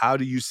how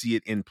do you see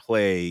it in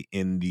play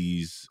in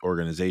these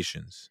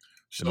organizations,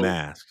 the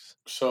masks?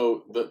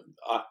 So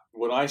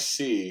what I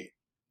see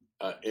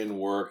in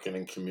work and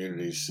in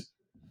communities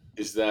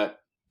is that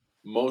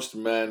most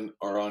men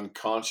are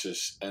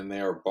unconscious, and they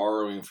are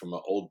borrowing from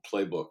an old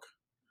playbook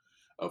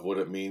of what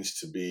it means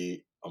to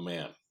be a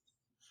man.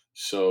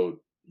 So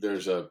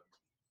there's a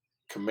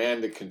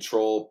command and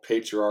control,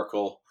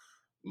 patriarchal,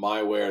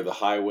 my way or the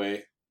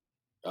highway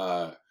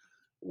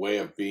way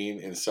of being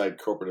inside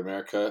corporate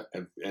America.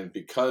 And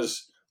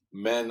because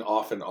men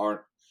often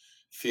aren't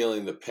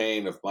feeling the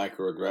pain of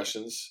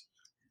microaggressions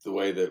the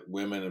way that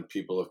women and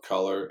people of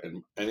color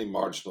and any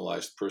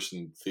marginalized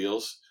person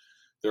feels,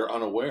 they're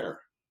unaware.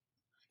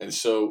 And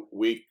so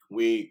we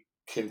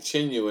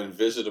continue and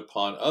visit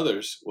upon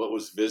others what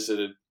was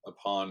visited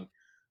upon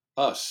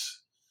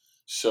us.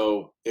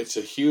 So it's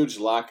a huge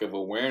lack of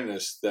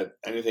awareness that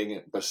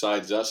anything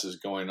besides us is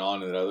going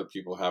on, and that other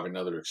people having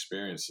other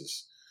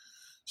experiences.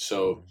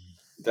 So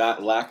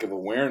that lack of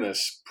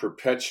awareness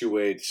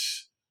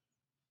perpetuates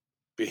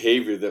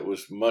behavior that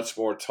was much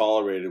more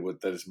tolerated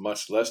that is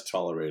much less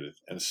tolerated.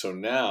 And so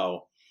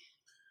now,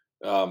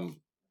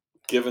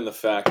 given the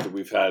fact that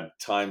we've had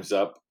Time's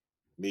Up,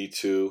 Me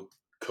Too,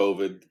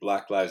 COVID,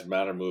 Black Lives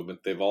Matter movement,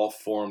 they've all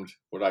formed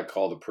what I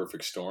call the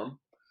perfect storm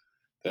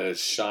that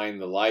has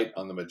shined the light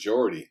on the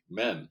majority,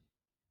 men.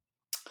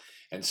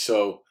 And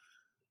so,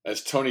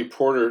 as Tony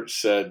Porter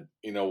said,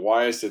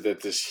 why is it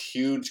that this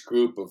huge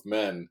group of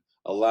men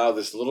allow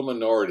this little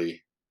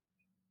minority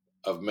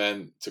of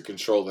men to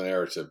control the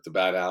narrative, the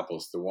bad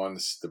apples,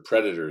 the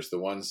predators, the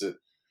ones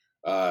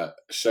that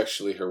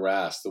sexually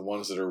harass, the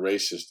ones that are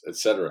racist,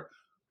 etc.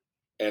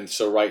 And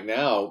so right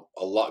now,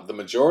 a lot of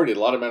men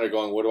are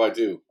going, what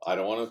do? I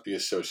don't want to be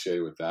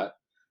associated with that.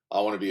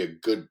 I want to be a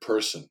good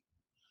person.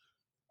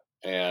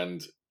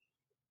 And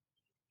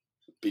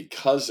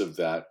because of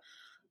that,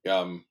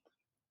 um,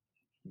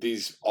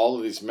 all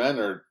of these men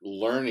are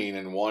learning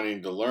and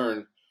wanting to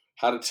learn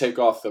how to take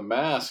off the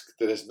mask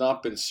that has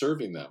not been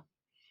serving them.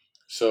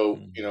 So,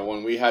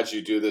 when we had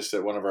you do this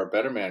at one of our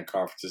Better Man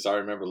conferences, I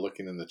remember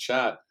looking in the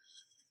chat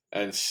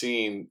and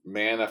seeing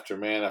man after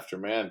man after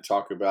man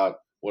talk about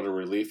what a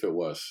relief it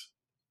was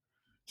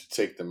to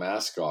take the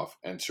mask off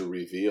and to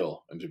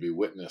reveal and to be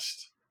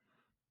witnessed,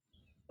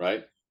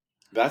 right?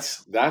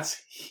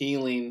 That's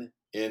healing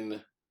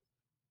in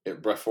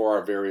it before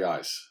our very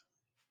eyes.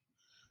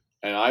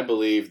 And I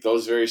believe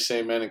those very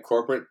same men in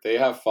corporate, they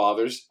have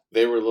fathers.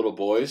 They were little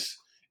boys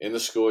in the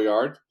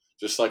schoolyard,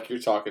 just like you're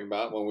talking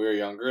about when we were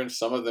younger. And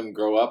some of them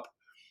grow up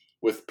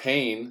with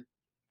pain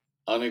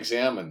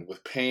unexamined,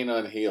 with pain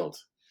unhealed.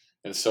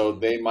 And so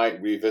they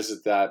might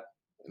revisit that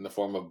in the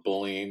form of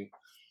bullying.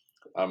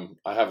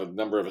 I have a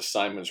number of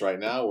assignments right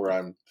now where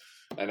I'm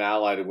an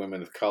ally to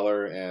women of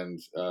color and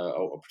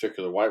a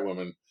particular white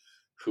woman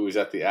who is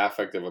at the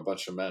affect of a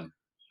bunch of men.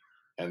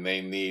 And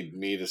they need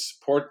me to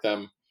support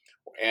them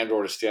and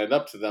or to stand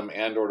up to them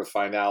and or to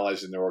find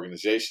allies in their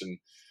organization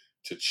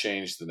to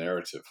change the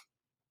narrative.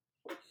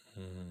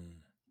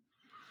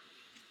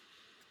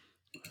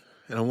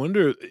 And I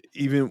wonder,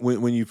 even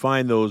when you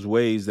find those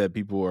ways that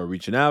people are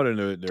reaching out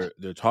and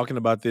they're talking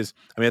about this.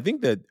 I mean, I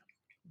think that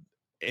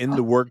in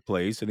the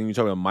workplace, I think you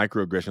talk about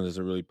microaggressions is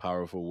a really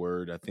powerful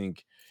word. I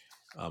think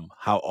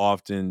how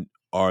often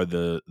are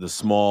the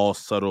small,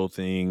 subtle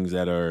things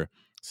that are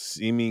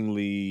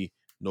seemingly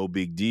no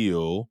big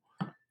deal,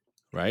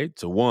 right,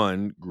 to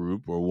one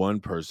group or one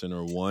person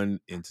or one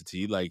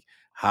entity, like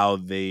how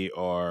they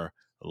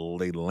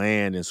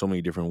land in so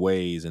many different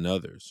ways in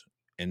others,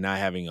 and not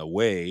having a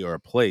way or a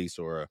place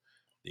or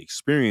the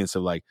experience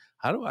of like,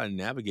 how do I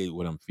navigate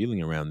what I'm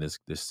feeling around this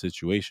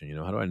situation?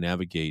 How do I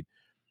navigate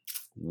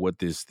what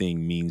this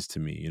thing means to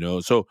me?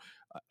 So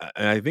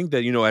and I think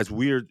that, as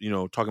we're,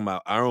 talking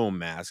about our own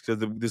masks,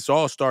 this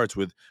all starts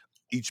with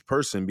each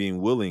person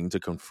being willing to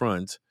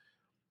confront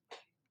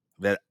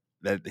that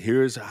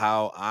here's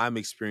how I'm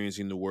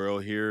experiencing the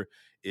world. Here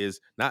is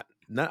not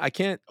I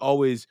can't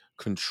always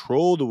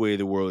control the way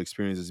the world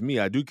experiences me.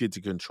 I do get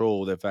to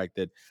control the fact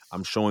that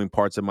I'm showing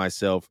parts of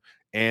myself,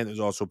 and there's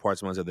also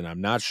parts of myself that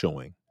I'm not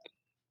showing.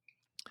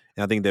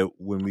 And I think that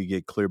when we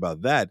get clear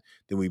about that,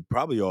 then we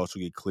probably also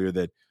get clear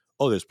that,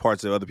 oh, there's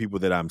parts of other people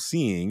that I'm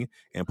seeing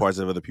and parts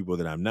of other people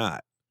that I'm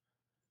not.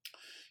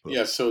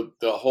 Yeah, so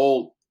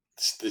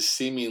the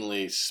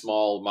seemingly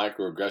small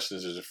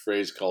microaggressions, there's a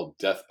phrase called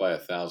death by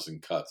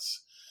 1,000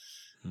 cuts.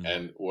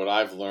 And what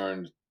I've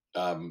learned,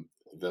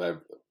 that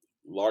I've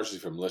largely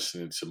from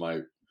listening to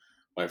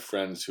my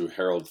friends who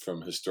herald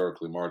from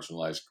historically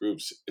marginalized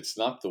groups, it's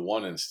not the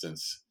one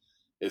instance.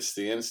 It's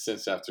the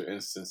instance after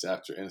instance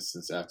after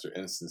instance after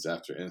instance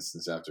after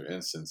instance after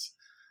instance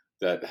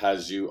that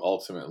has you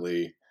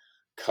ultimately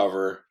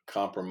cover,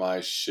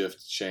 compromise,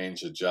 shift,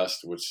 change, adjust,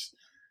 which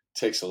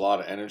takes a lot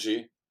of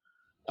energy,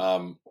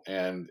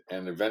 and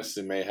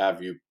eventually may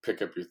have you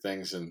pick up your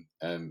things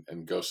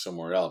and go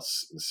somewhere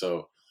else. And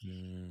so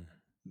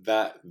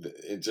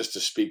just to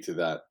speak to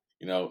that,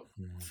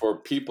 for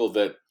people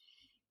that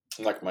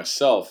like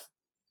myself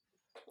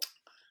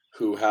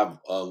who have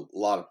a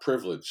lot of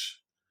privilege,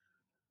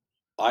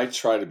 I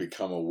try to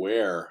become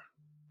aware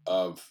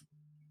of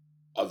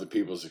other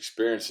people's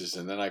experiences,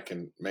 and then I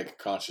can make a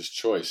conscious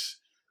choice.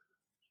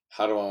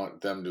 How do I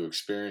want them to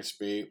experience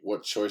me?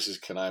 What choices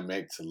can I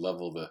make to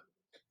level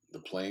the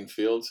playing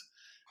field?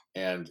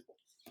 And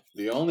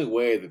the only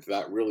way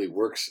that really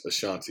works,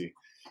 Ashanti,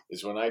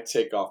 is when I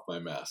take off my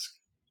mask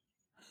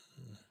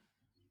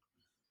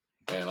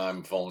and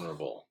I'm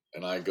vulnerable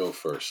and I go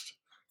first,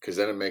 because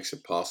then it makes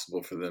it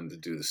possible for them to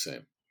do the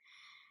same.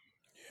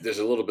 There's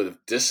a little bit of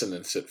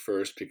dissonance at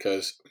first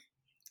because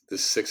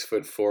this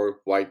 6'4"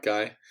 white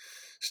guy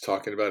is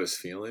talking about his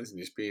feelings and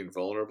he's being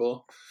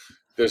vulnerable.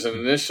 There's an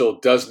initial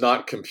does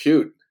not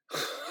compute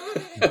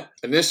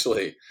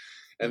initially.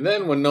 And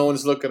then when no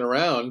one's looking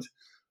around,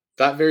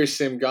 that very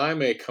same guy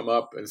may come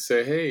up and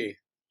say, hey,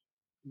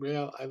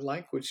 well, I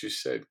like what you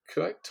said.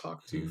 Could I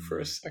talk to you for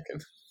a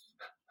second?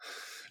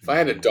 If I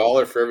had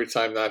 $1 for every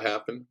time that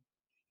happened,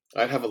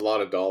 I'd have a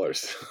lot of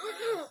dollars.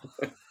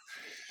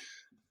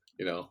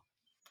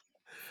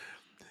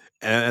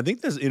 And I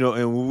think that's, and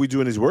when we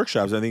do in these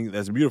workshops, I think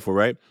that's beautiful,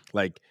 right?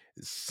 Like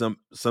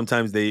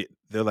sometimes they're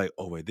like,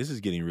 oh wait, this is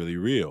getting really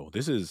real.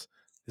 This is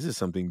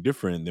something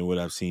different than what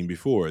I've seen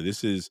before.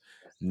 This is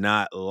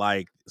not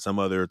like some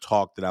other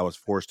talk that I was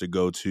forced to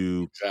go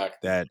to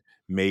that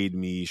made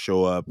me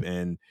show up,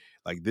 and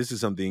like this is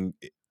something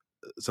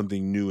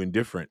new and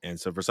different. And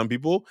so for some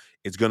people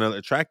it's going to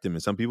attract them,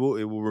 and some people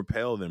it will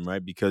repel them,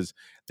 right? Because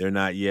they're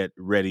not yet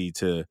ready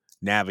to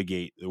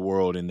navigate the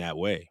world in that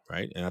way,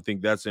 right? And I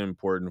think that's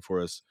important for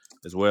us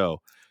as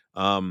well.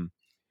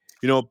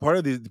 Part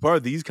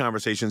of these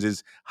conversations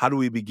is how do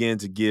we begin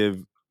to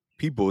give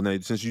people, now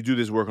since you do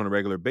this work on a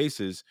regular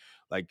basis,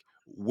 like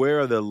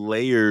where are the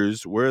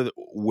layers, where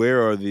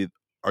are the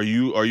Are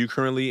you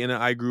currently in an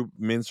iGroup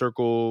men's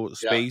circle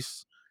Yeah.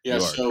 space? Yeah.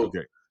 You are. So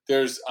Okay.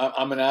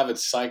 I'm an avid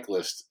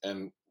cyclist,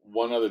 and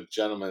one other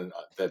gentleman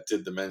that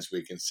did the men's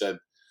week and said,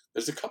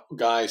 there's a couple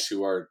guys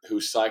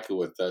who cycle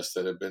with us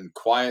that have been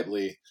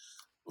quietly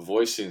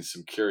voicing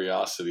some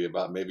curiosity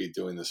about maybe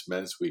doing this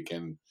men's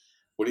weekend.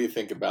 What do you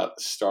think about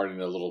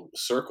starting a little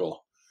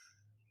circle?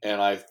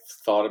 And I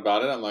thought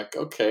about it. I'm like,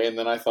 okay. And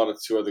then I thought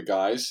of two other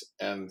guys,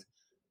 and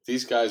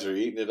these guys are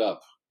eating it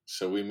up.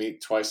 So we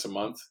meet twice a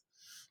month.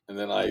 And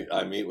then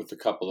I meet with a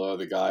couple of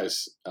other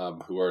guys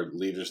who are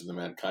leaders in the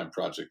Mankind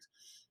Project.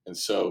 And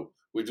so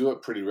we do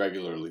it pretty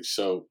regularly.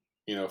 So,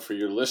 for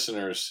your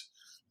listeners,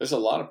 there's a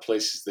lot of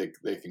places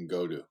they can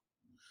go to.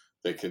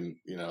 They can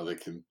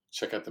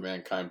check out the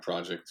Mankind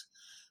Project.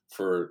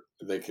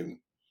 They can,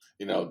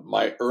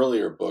 my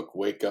earlier book,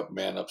 Wake Up,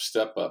 Man Up,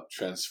 Step Up,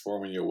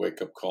 Transforming Your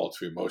Wake Up Call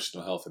to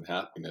Emotional Health and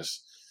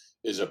Happiness,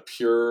 is a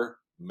pure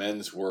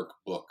men's work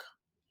book.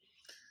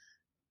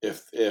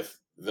 If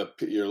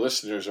your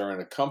listeners are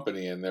in a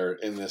company and they're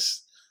in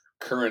this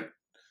current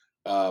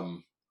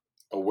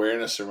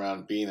awareness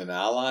around being an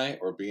ally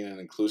or being an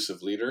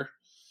inclusive leader,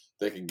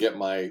 they can get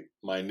my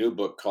new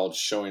book called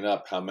Showing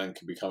Up: How Men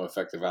Can Become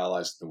Effective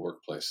Allies in the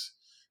Workplace,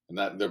 and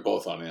that they're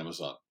both on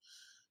Amazon.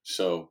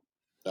 So,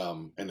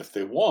 and if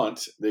they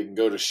want, they can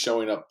go to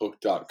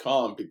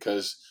showingupbook.com,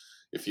 because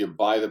if you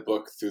buy the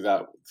book through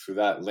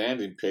that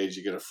landing page,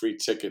 you get a free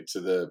ticket to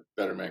the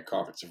Better Man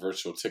Conference, a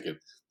virtual ticket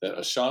that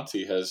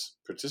Ashanti has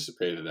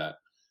participated at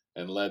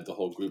and led the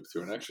whole group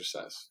through an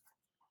exercise.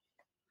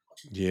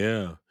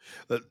 Yeah.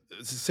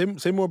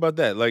 Say more about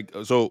that. Like,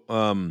 so,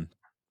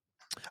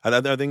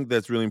 I think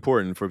that's really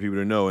important for people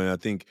to know. And I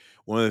think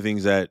one of the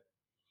things that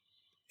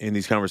in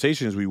these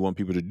conversations we want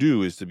people to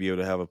do is to be able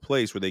to have a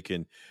place where they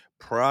can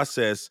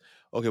process,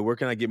 okay, where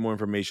can I get more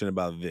information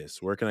about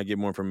this? Where can I get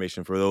more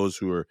information for those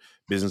who are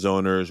business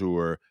owners,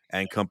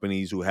 and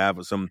companies who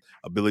have some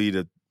ability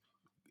to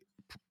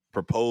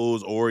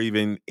propose or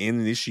even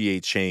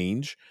initiate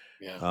change?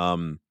 Yeah.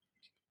 Um,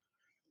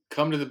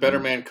 Come to the Better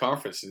Man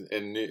Conference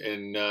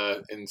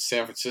in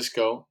San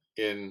Francisco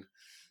in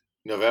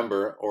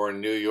November, or in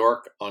New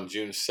York on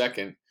June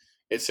 2nd.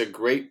 It's a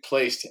great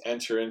place to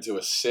enter into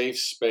a safe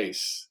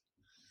space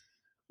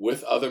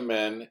with other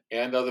men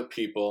and other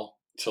people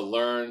to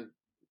learn,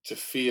 to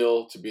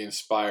feel, to be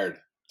inspired,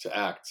 to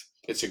act.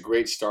 It's a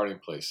great starting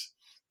place.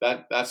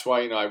 That's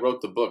why I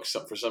wrote the book.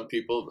 For some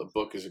people, the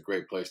book is a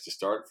great place to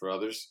start. For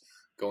others,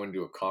 going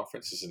to a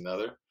conference is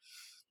another.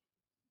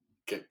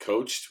 Get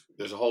coached.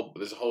 There's a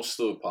whole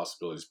slew of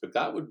possibilities, but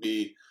that would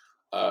be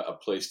a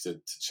place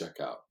to check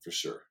out for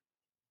sure.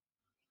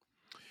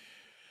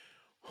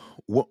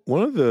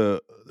 One of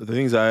the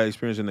things I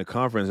experienced in the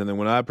conference, and then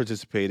when I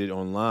participated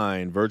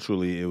online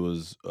virtually, it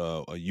was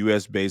a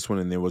U.S. based one,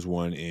 and there was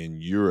one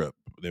in Europe.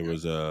 There Yeah.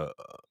 was a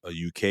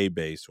UK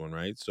based one,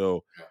 right?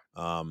 So,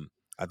 Yeah.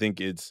 I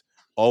think it's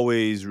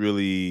always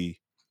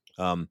really, it's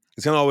kind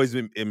of always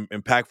been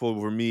impactful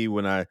for me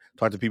when I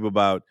talk to people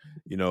about,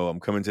 I'm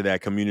coming to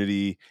that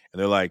community, and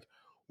they're like,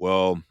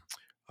 well,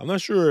 I'm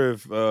not sure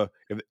if I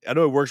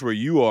know it works where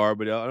you are,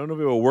 but I don't know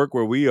if it will work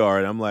where we are.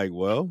 And I'm like,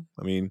 well,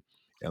 I mean,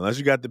 unless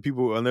you got the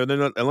people, and they're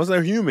not, unless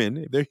they're human.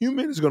 If they're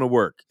human, it's going to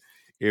work.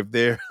 If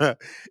they're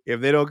if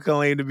they don't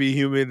claim to be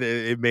human,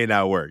 it may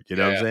not work. You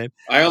know what I'm Yeah. saying?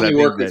 I Because I only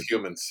think work with that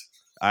humans.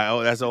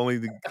 that's the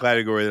only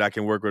category that I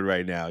can work with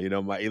right now. I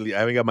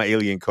haven't got my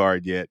alien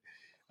card yet,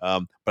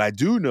 but I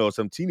do know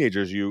some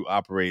teenagers you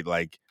operate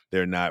like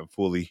they're not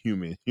fully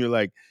human. You're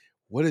like,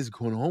 what is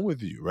going on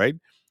with you, right?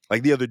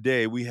 Like the other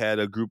day, we had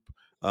a group,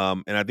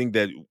 and I think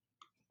that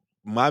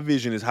my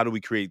vision is how do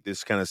we create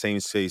this kind of same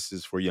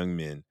spaces for young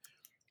men.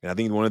 And I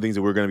think one of the things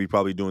that we're going to be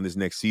probably doing this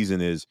next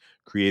season is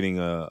creating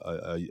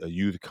a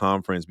youth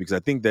conference, because I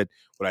think that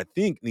what I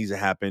think needs to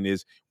happen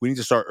is we need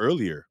to start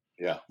earlier.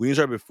 Yeah. We need to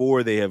start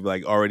before they have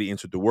like already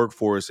entered the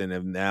workforce and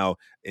have now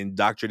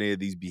indoctrinated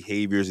these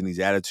behaviors and these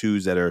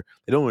attitudes that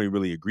they don't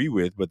really agree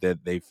with, but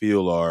that they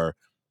feel are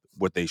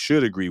what they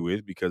should agree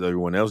with because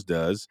everyone else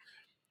does.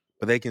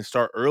 But they can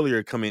start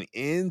earlier coming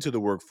into the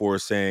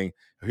workforce saying,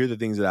 here are the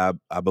things that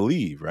I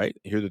believe, right?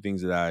 Here are the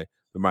things that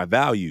my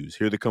values.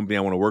 Here are the company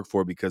I want to work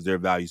for because their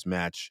values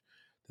match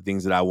the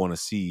things that I want to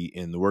see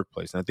in the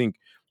workplace. And I think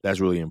that's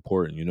really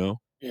important.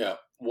 Yeah.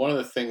 One of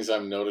the things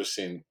I'm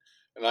noticing,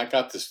 and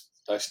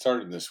I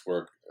started this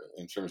work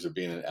in terms of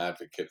being an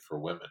advocate for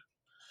women.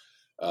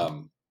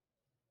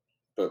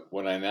 But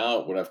what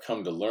I've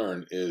come to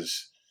learn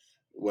is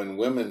when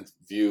women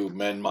view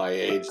men my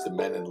age, the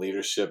men in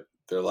leadership,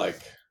 they're like,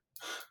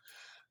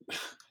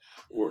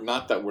 we're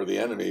not that we're the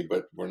enemy,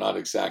 but we're not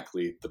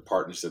exactly the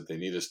partners that they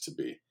need us to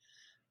be.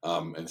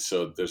 And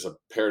so there's a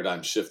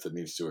paradigm shift that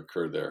needs to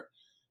occur there.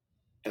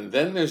 And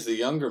then there's the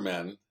younger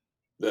men,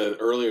 the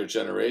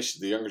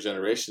younger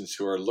generations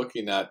who are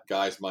looking at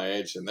guys my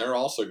age, and they're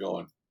also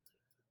going,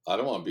 I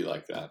don't want to be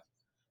like that.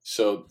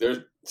 So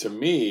to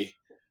me,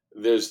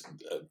 there's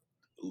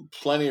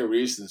plenty of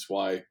reasons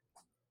why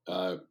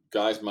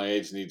guys my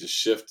age need to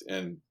shift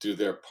and do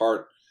their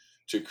part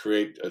to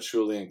create a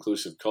truly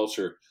inclusive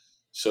culture,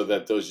 so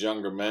that those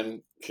younger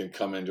men can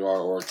come into our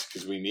orgs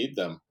because we need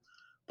them,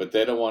 but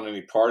they don't want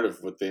any part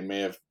of what they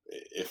may have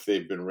if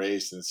they've been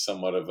raised in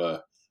somewhat of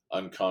a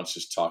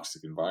unconscious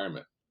toxic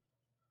environment.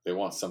 They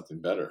want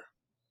something better.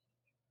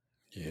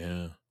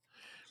 Yeah.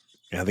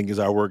 And I think it's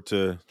our work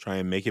to try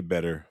and make it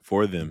better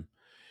for them.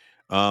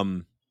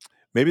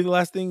 Maybe the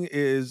last thing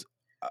is,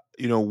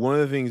 one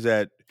of the things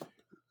that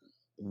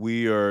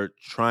we are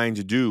trying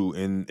to do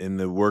in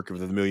the work of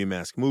the Million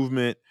Mask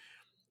Movement,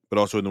 but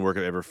also in the work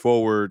of Ever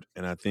Forward.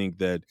 And I think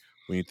that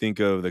when you think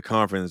of the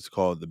conference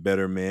called the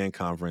Better Man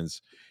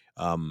Conference,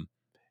 um,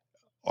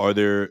 are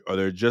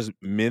there just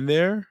men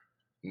there?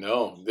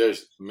 No,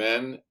 there's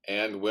men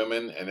and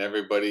women and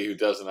everybody who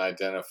doesn't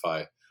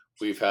identify.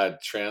 We've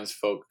had trans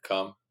folk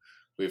come.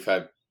 We've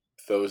had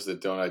those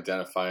that don't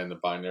identify in the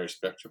binary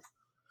spectrum.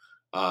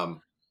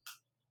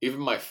 Even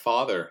my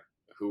father,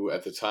 who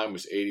at the time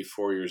was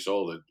 84 years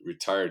old, a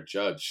retired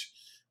judge,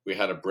 we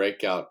had a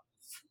breakout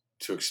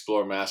to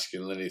explore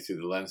masculinity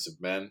through the lens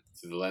of men,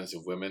 through the lens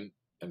of women,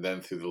 and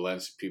then through the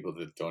lens of people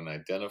that don't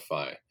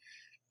identify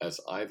as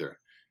either.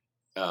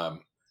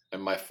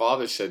 And my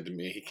father said to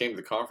me, he came to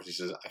the conference, he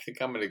says, I think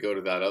I'm going to go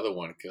to that other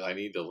one because I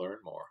need to learn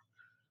more.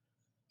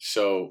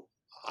 So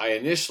I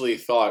initially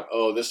thought,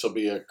 oh, this will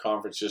be a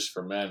conference just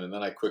for men. And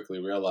then I quickly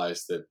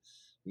realized that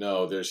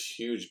no, there's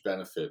huge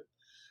benefit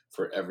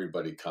for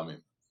everybody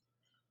coming.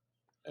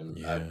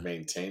 And I've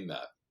maintained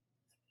that.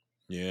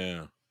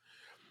 Yeah. I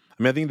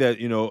mean, I think that,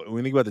 when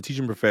we think about the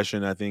teaching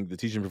profession, I think the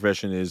teaching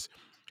profession is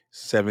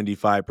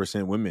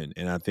 75% women.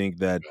 And I think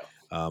that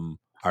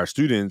our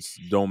students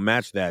don't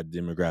match that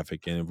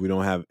demographic. And if we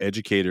don't have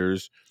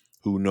educators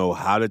who know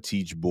how to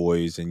teach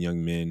boys and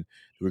young men,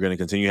 we're going to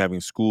continue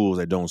having schools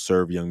that don't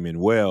serve young men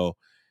well.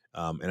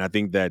 And I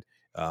think that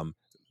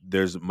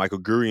there's Michael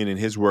Gurian in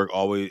his work,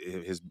 always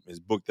his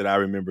book that I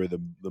remember the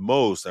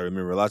most. I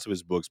remember lots of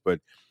his books, but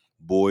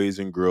Boys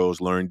and Girls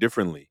Learn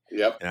Differently.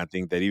 Yep. And I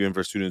think that even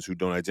for students who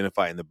don't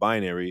identify in the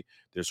binary,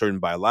 there's certain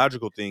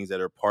biological things that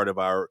are part of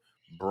our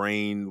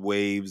brain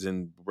waves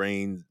and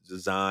brain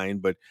design,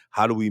 but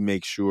how do we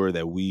make sure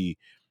that we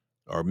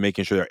are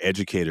making sure that our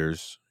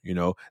educators,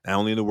 not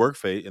only in the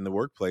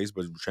workplace,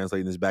 but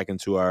translating this back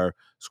into our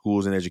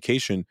schools and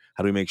education,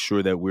 how do we make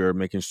sure that we're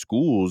making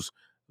schools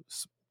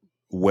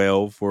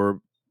well for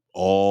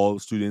all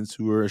students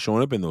who are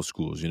showing up in those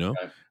schools? Right.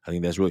 I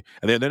think that's really,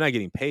 and they're not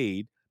getting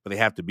paid, but they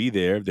have to be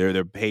there.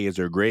 Their pay is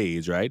their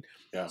grades, right?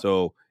 Yeah.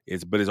 So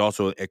it's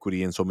also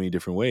equity in so many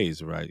different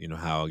ways, right?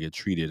 How I get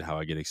treated, how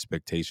I get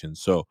expectations.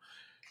 So,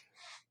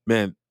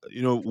 man,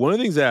 one of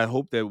the things that I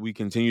hope that we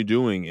continue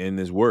doing in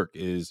this work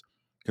is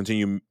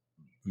continue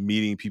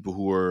meeting people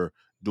who are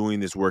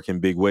doing this work in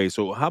big ways.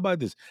 So how about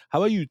this? How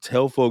about you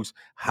tell folks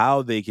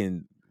how they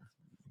can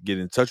get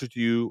in touch with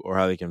you or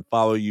how they can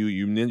follow you?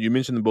 You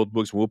mentioned in both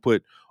books, and we'll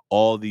put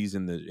all these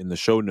in the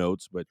show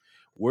notes, but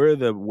where are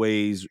the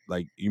ways,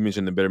 like you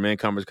mentioned the Better Man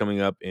Conference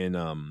coming up in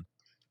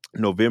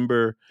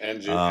November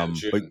and June.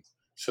 But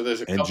so there's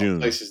a couple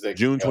places they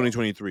June can go.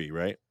 2023,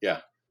 right?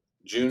 Yeah,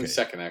 June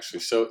 2nd, actually.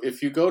 So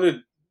if you go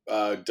to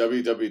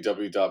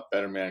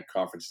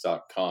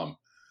www.bettermanconference.com,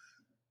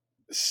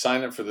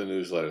 sign up for the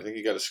newsletter. I think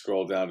you got to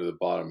scroll down to the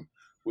bottom.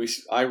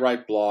 I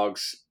write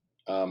blogs,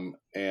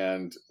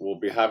 and we'll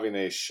be having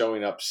a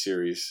showing up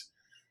series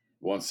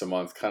once a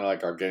month, kind of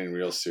like our Getting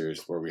Real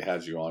series where we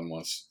had you on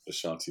once,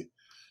 Ashanti.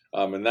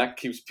 And that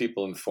keeps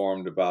people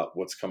informed about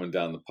what's coming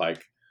down the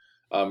pike.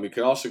 You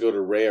can also go to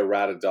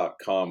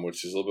rayarata.com,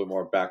 which is a little bit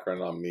more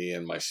background on me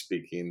and my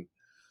speaking,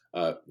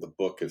 the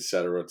book,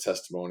 etc.,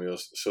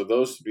 testimonials. So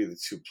those would be the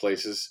two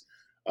places.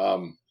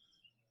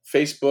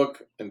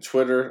 Facebook and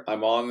Twitter,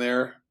 I'm on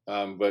there.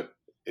 But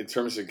in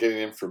terms of getting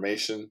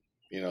information,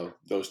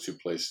 those two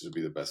places would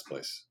be the best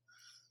place.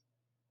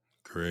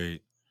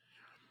 Great.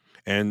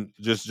 And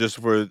just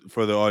for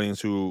the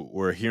audience who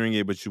were hearing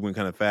it, but you went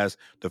kind of fast,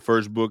 the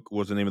first book,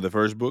 what's the name of the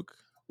first book?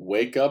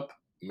 Wake Up,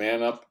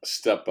 Man Up,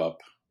 Step Up,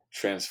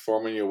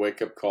 Transforming Your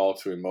Wake-Up Call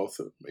to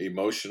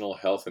Emotional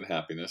Health and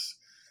Happiness.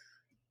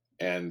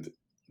 And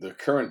the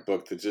current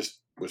book that just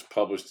was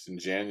published in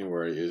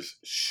January is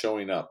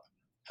Showing Up,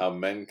 How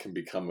Men Can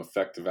Become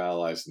Effective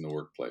Allies in the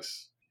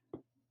Workplace.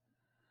 All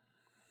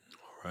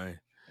right.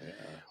 Yeah.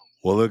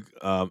 Well, look,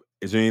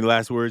 is there any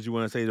last words you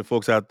want to say to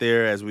folks out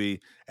there as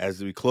we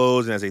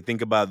close and as they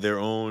think about their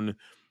own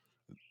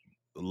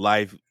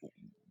life,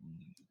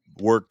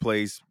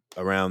 workplace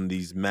around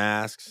these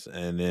masks?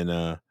 And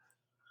then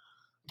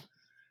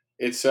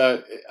it's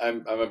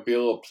I'm gonna be a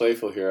little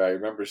playful here. I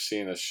remember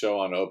seeing a show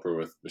on Oprah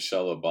with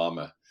Michelle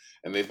Obama,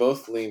 and they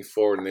both leaned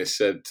forward and they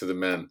said to the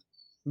men,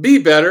 "Be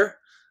better."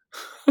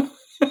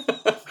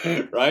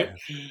 Right?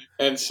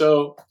 And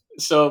so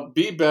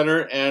be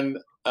better and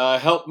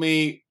help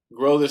me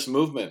grow this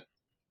movement.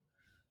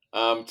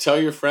 Tell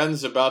your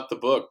friends about the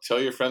book.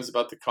 Tell your friends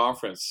about the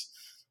conference.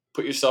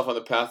 Put yourself on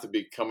the path to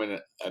becoming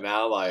an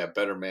ally, a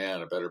better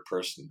man, a better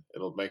person.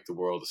 It'll make the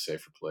world a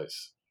safer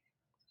place.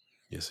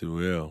 Yes, it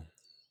will.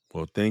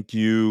 Well, thank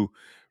you,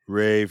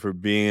 Ray, for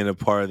being a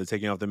part of the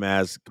Taking Off the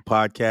Mask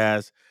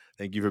podcast.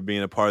 Thank you for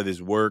being a part of this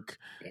work.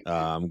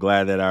 I'm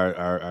glad that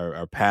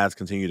our paths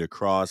continue to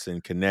cross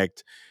and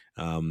connect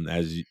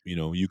as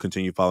you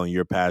continue following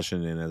your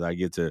passion, and as I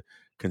get to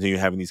continue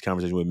having these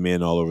conversations with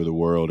men all over the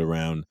world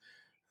around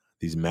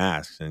these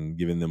masks and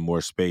giving them more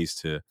space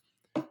to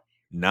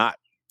not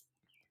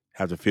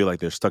have to feel like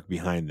they're stuck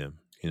behind them.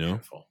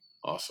 Beautiful.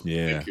 Awesome.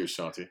 Yeah. Thank you,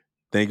 Shanti.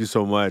 Thank you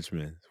so much,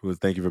 man. Well,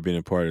 thank you for being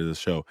a part of the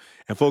show.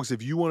 And folks,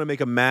 if you want to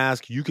make a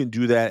mask, you can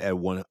do that at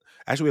one.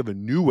 Actually, we have a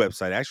new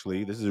website.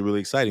 Actually, this is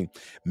really exciting.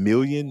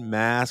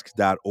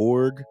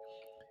 millionmask.org.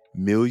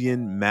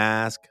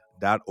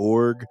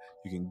 millionmask.org.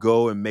 You can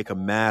go and make a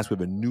mask. We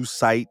have a new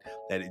site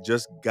that it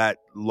just got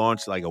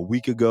launched like a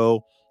week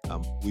ago.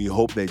 We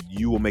hope that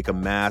you will make a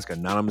mask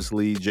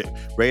anonymously.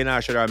 Ray and I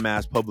shared our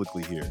mask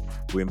publicly here.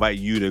 We invite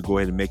you to go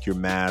ahead and make your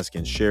mask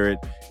and share it.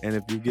 And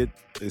if you get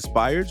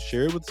inspired,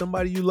 share it with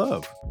somebody you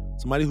love,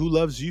 somebody who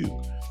loves you,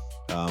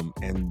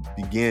 and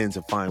begin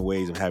to find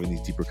ways of having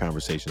these deeper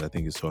conversations. I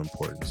think is so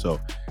important.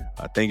 So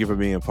thank you for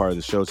being a part of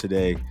the show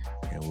today,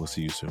 and we'll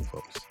see you soon,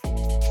 folks.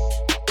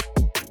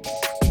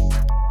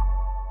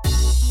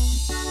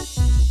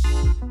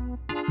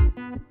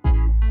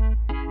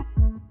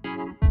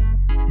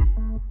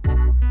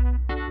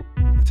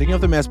 Taking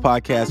Off the Mask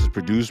podcast is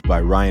produced by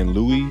Ryan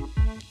Louie.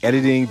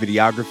 Editing,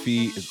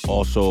 videography is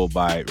also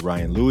by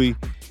Ryan Louie.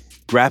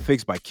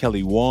 Graphics by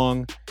Kelly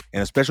Wong.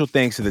 And a special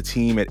thanks to the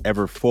team at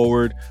Ever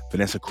Forward,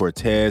 Vanessa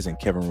Cortez and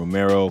Kevin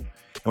Romero. And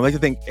I'd like to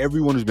thank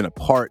everyone who's been a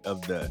part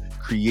of the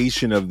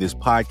creation of this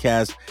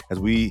podcast. As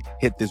we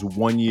hit this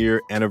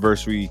 1-year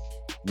anniversary,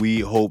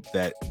 we hope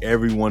that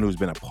everyone who's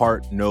been a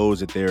part knows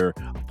that they're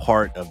a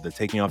part of the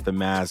Taking Off the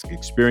Mask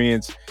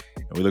experience.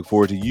 And we look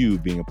forward to you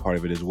being a part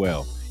of it as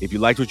well. If you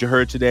liked what you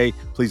heard today,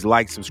 please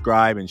like,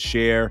 subscribe, and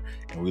share.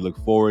 And we look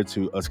forward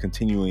to us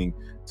continuing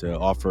to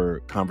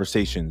offer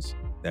conversations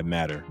that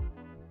matter.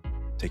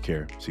 Take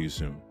care. See you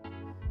soon.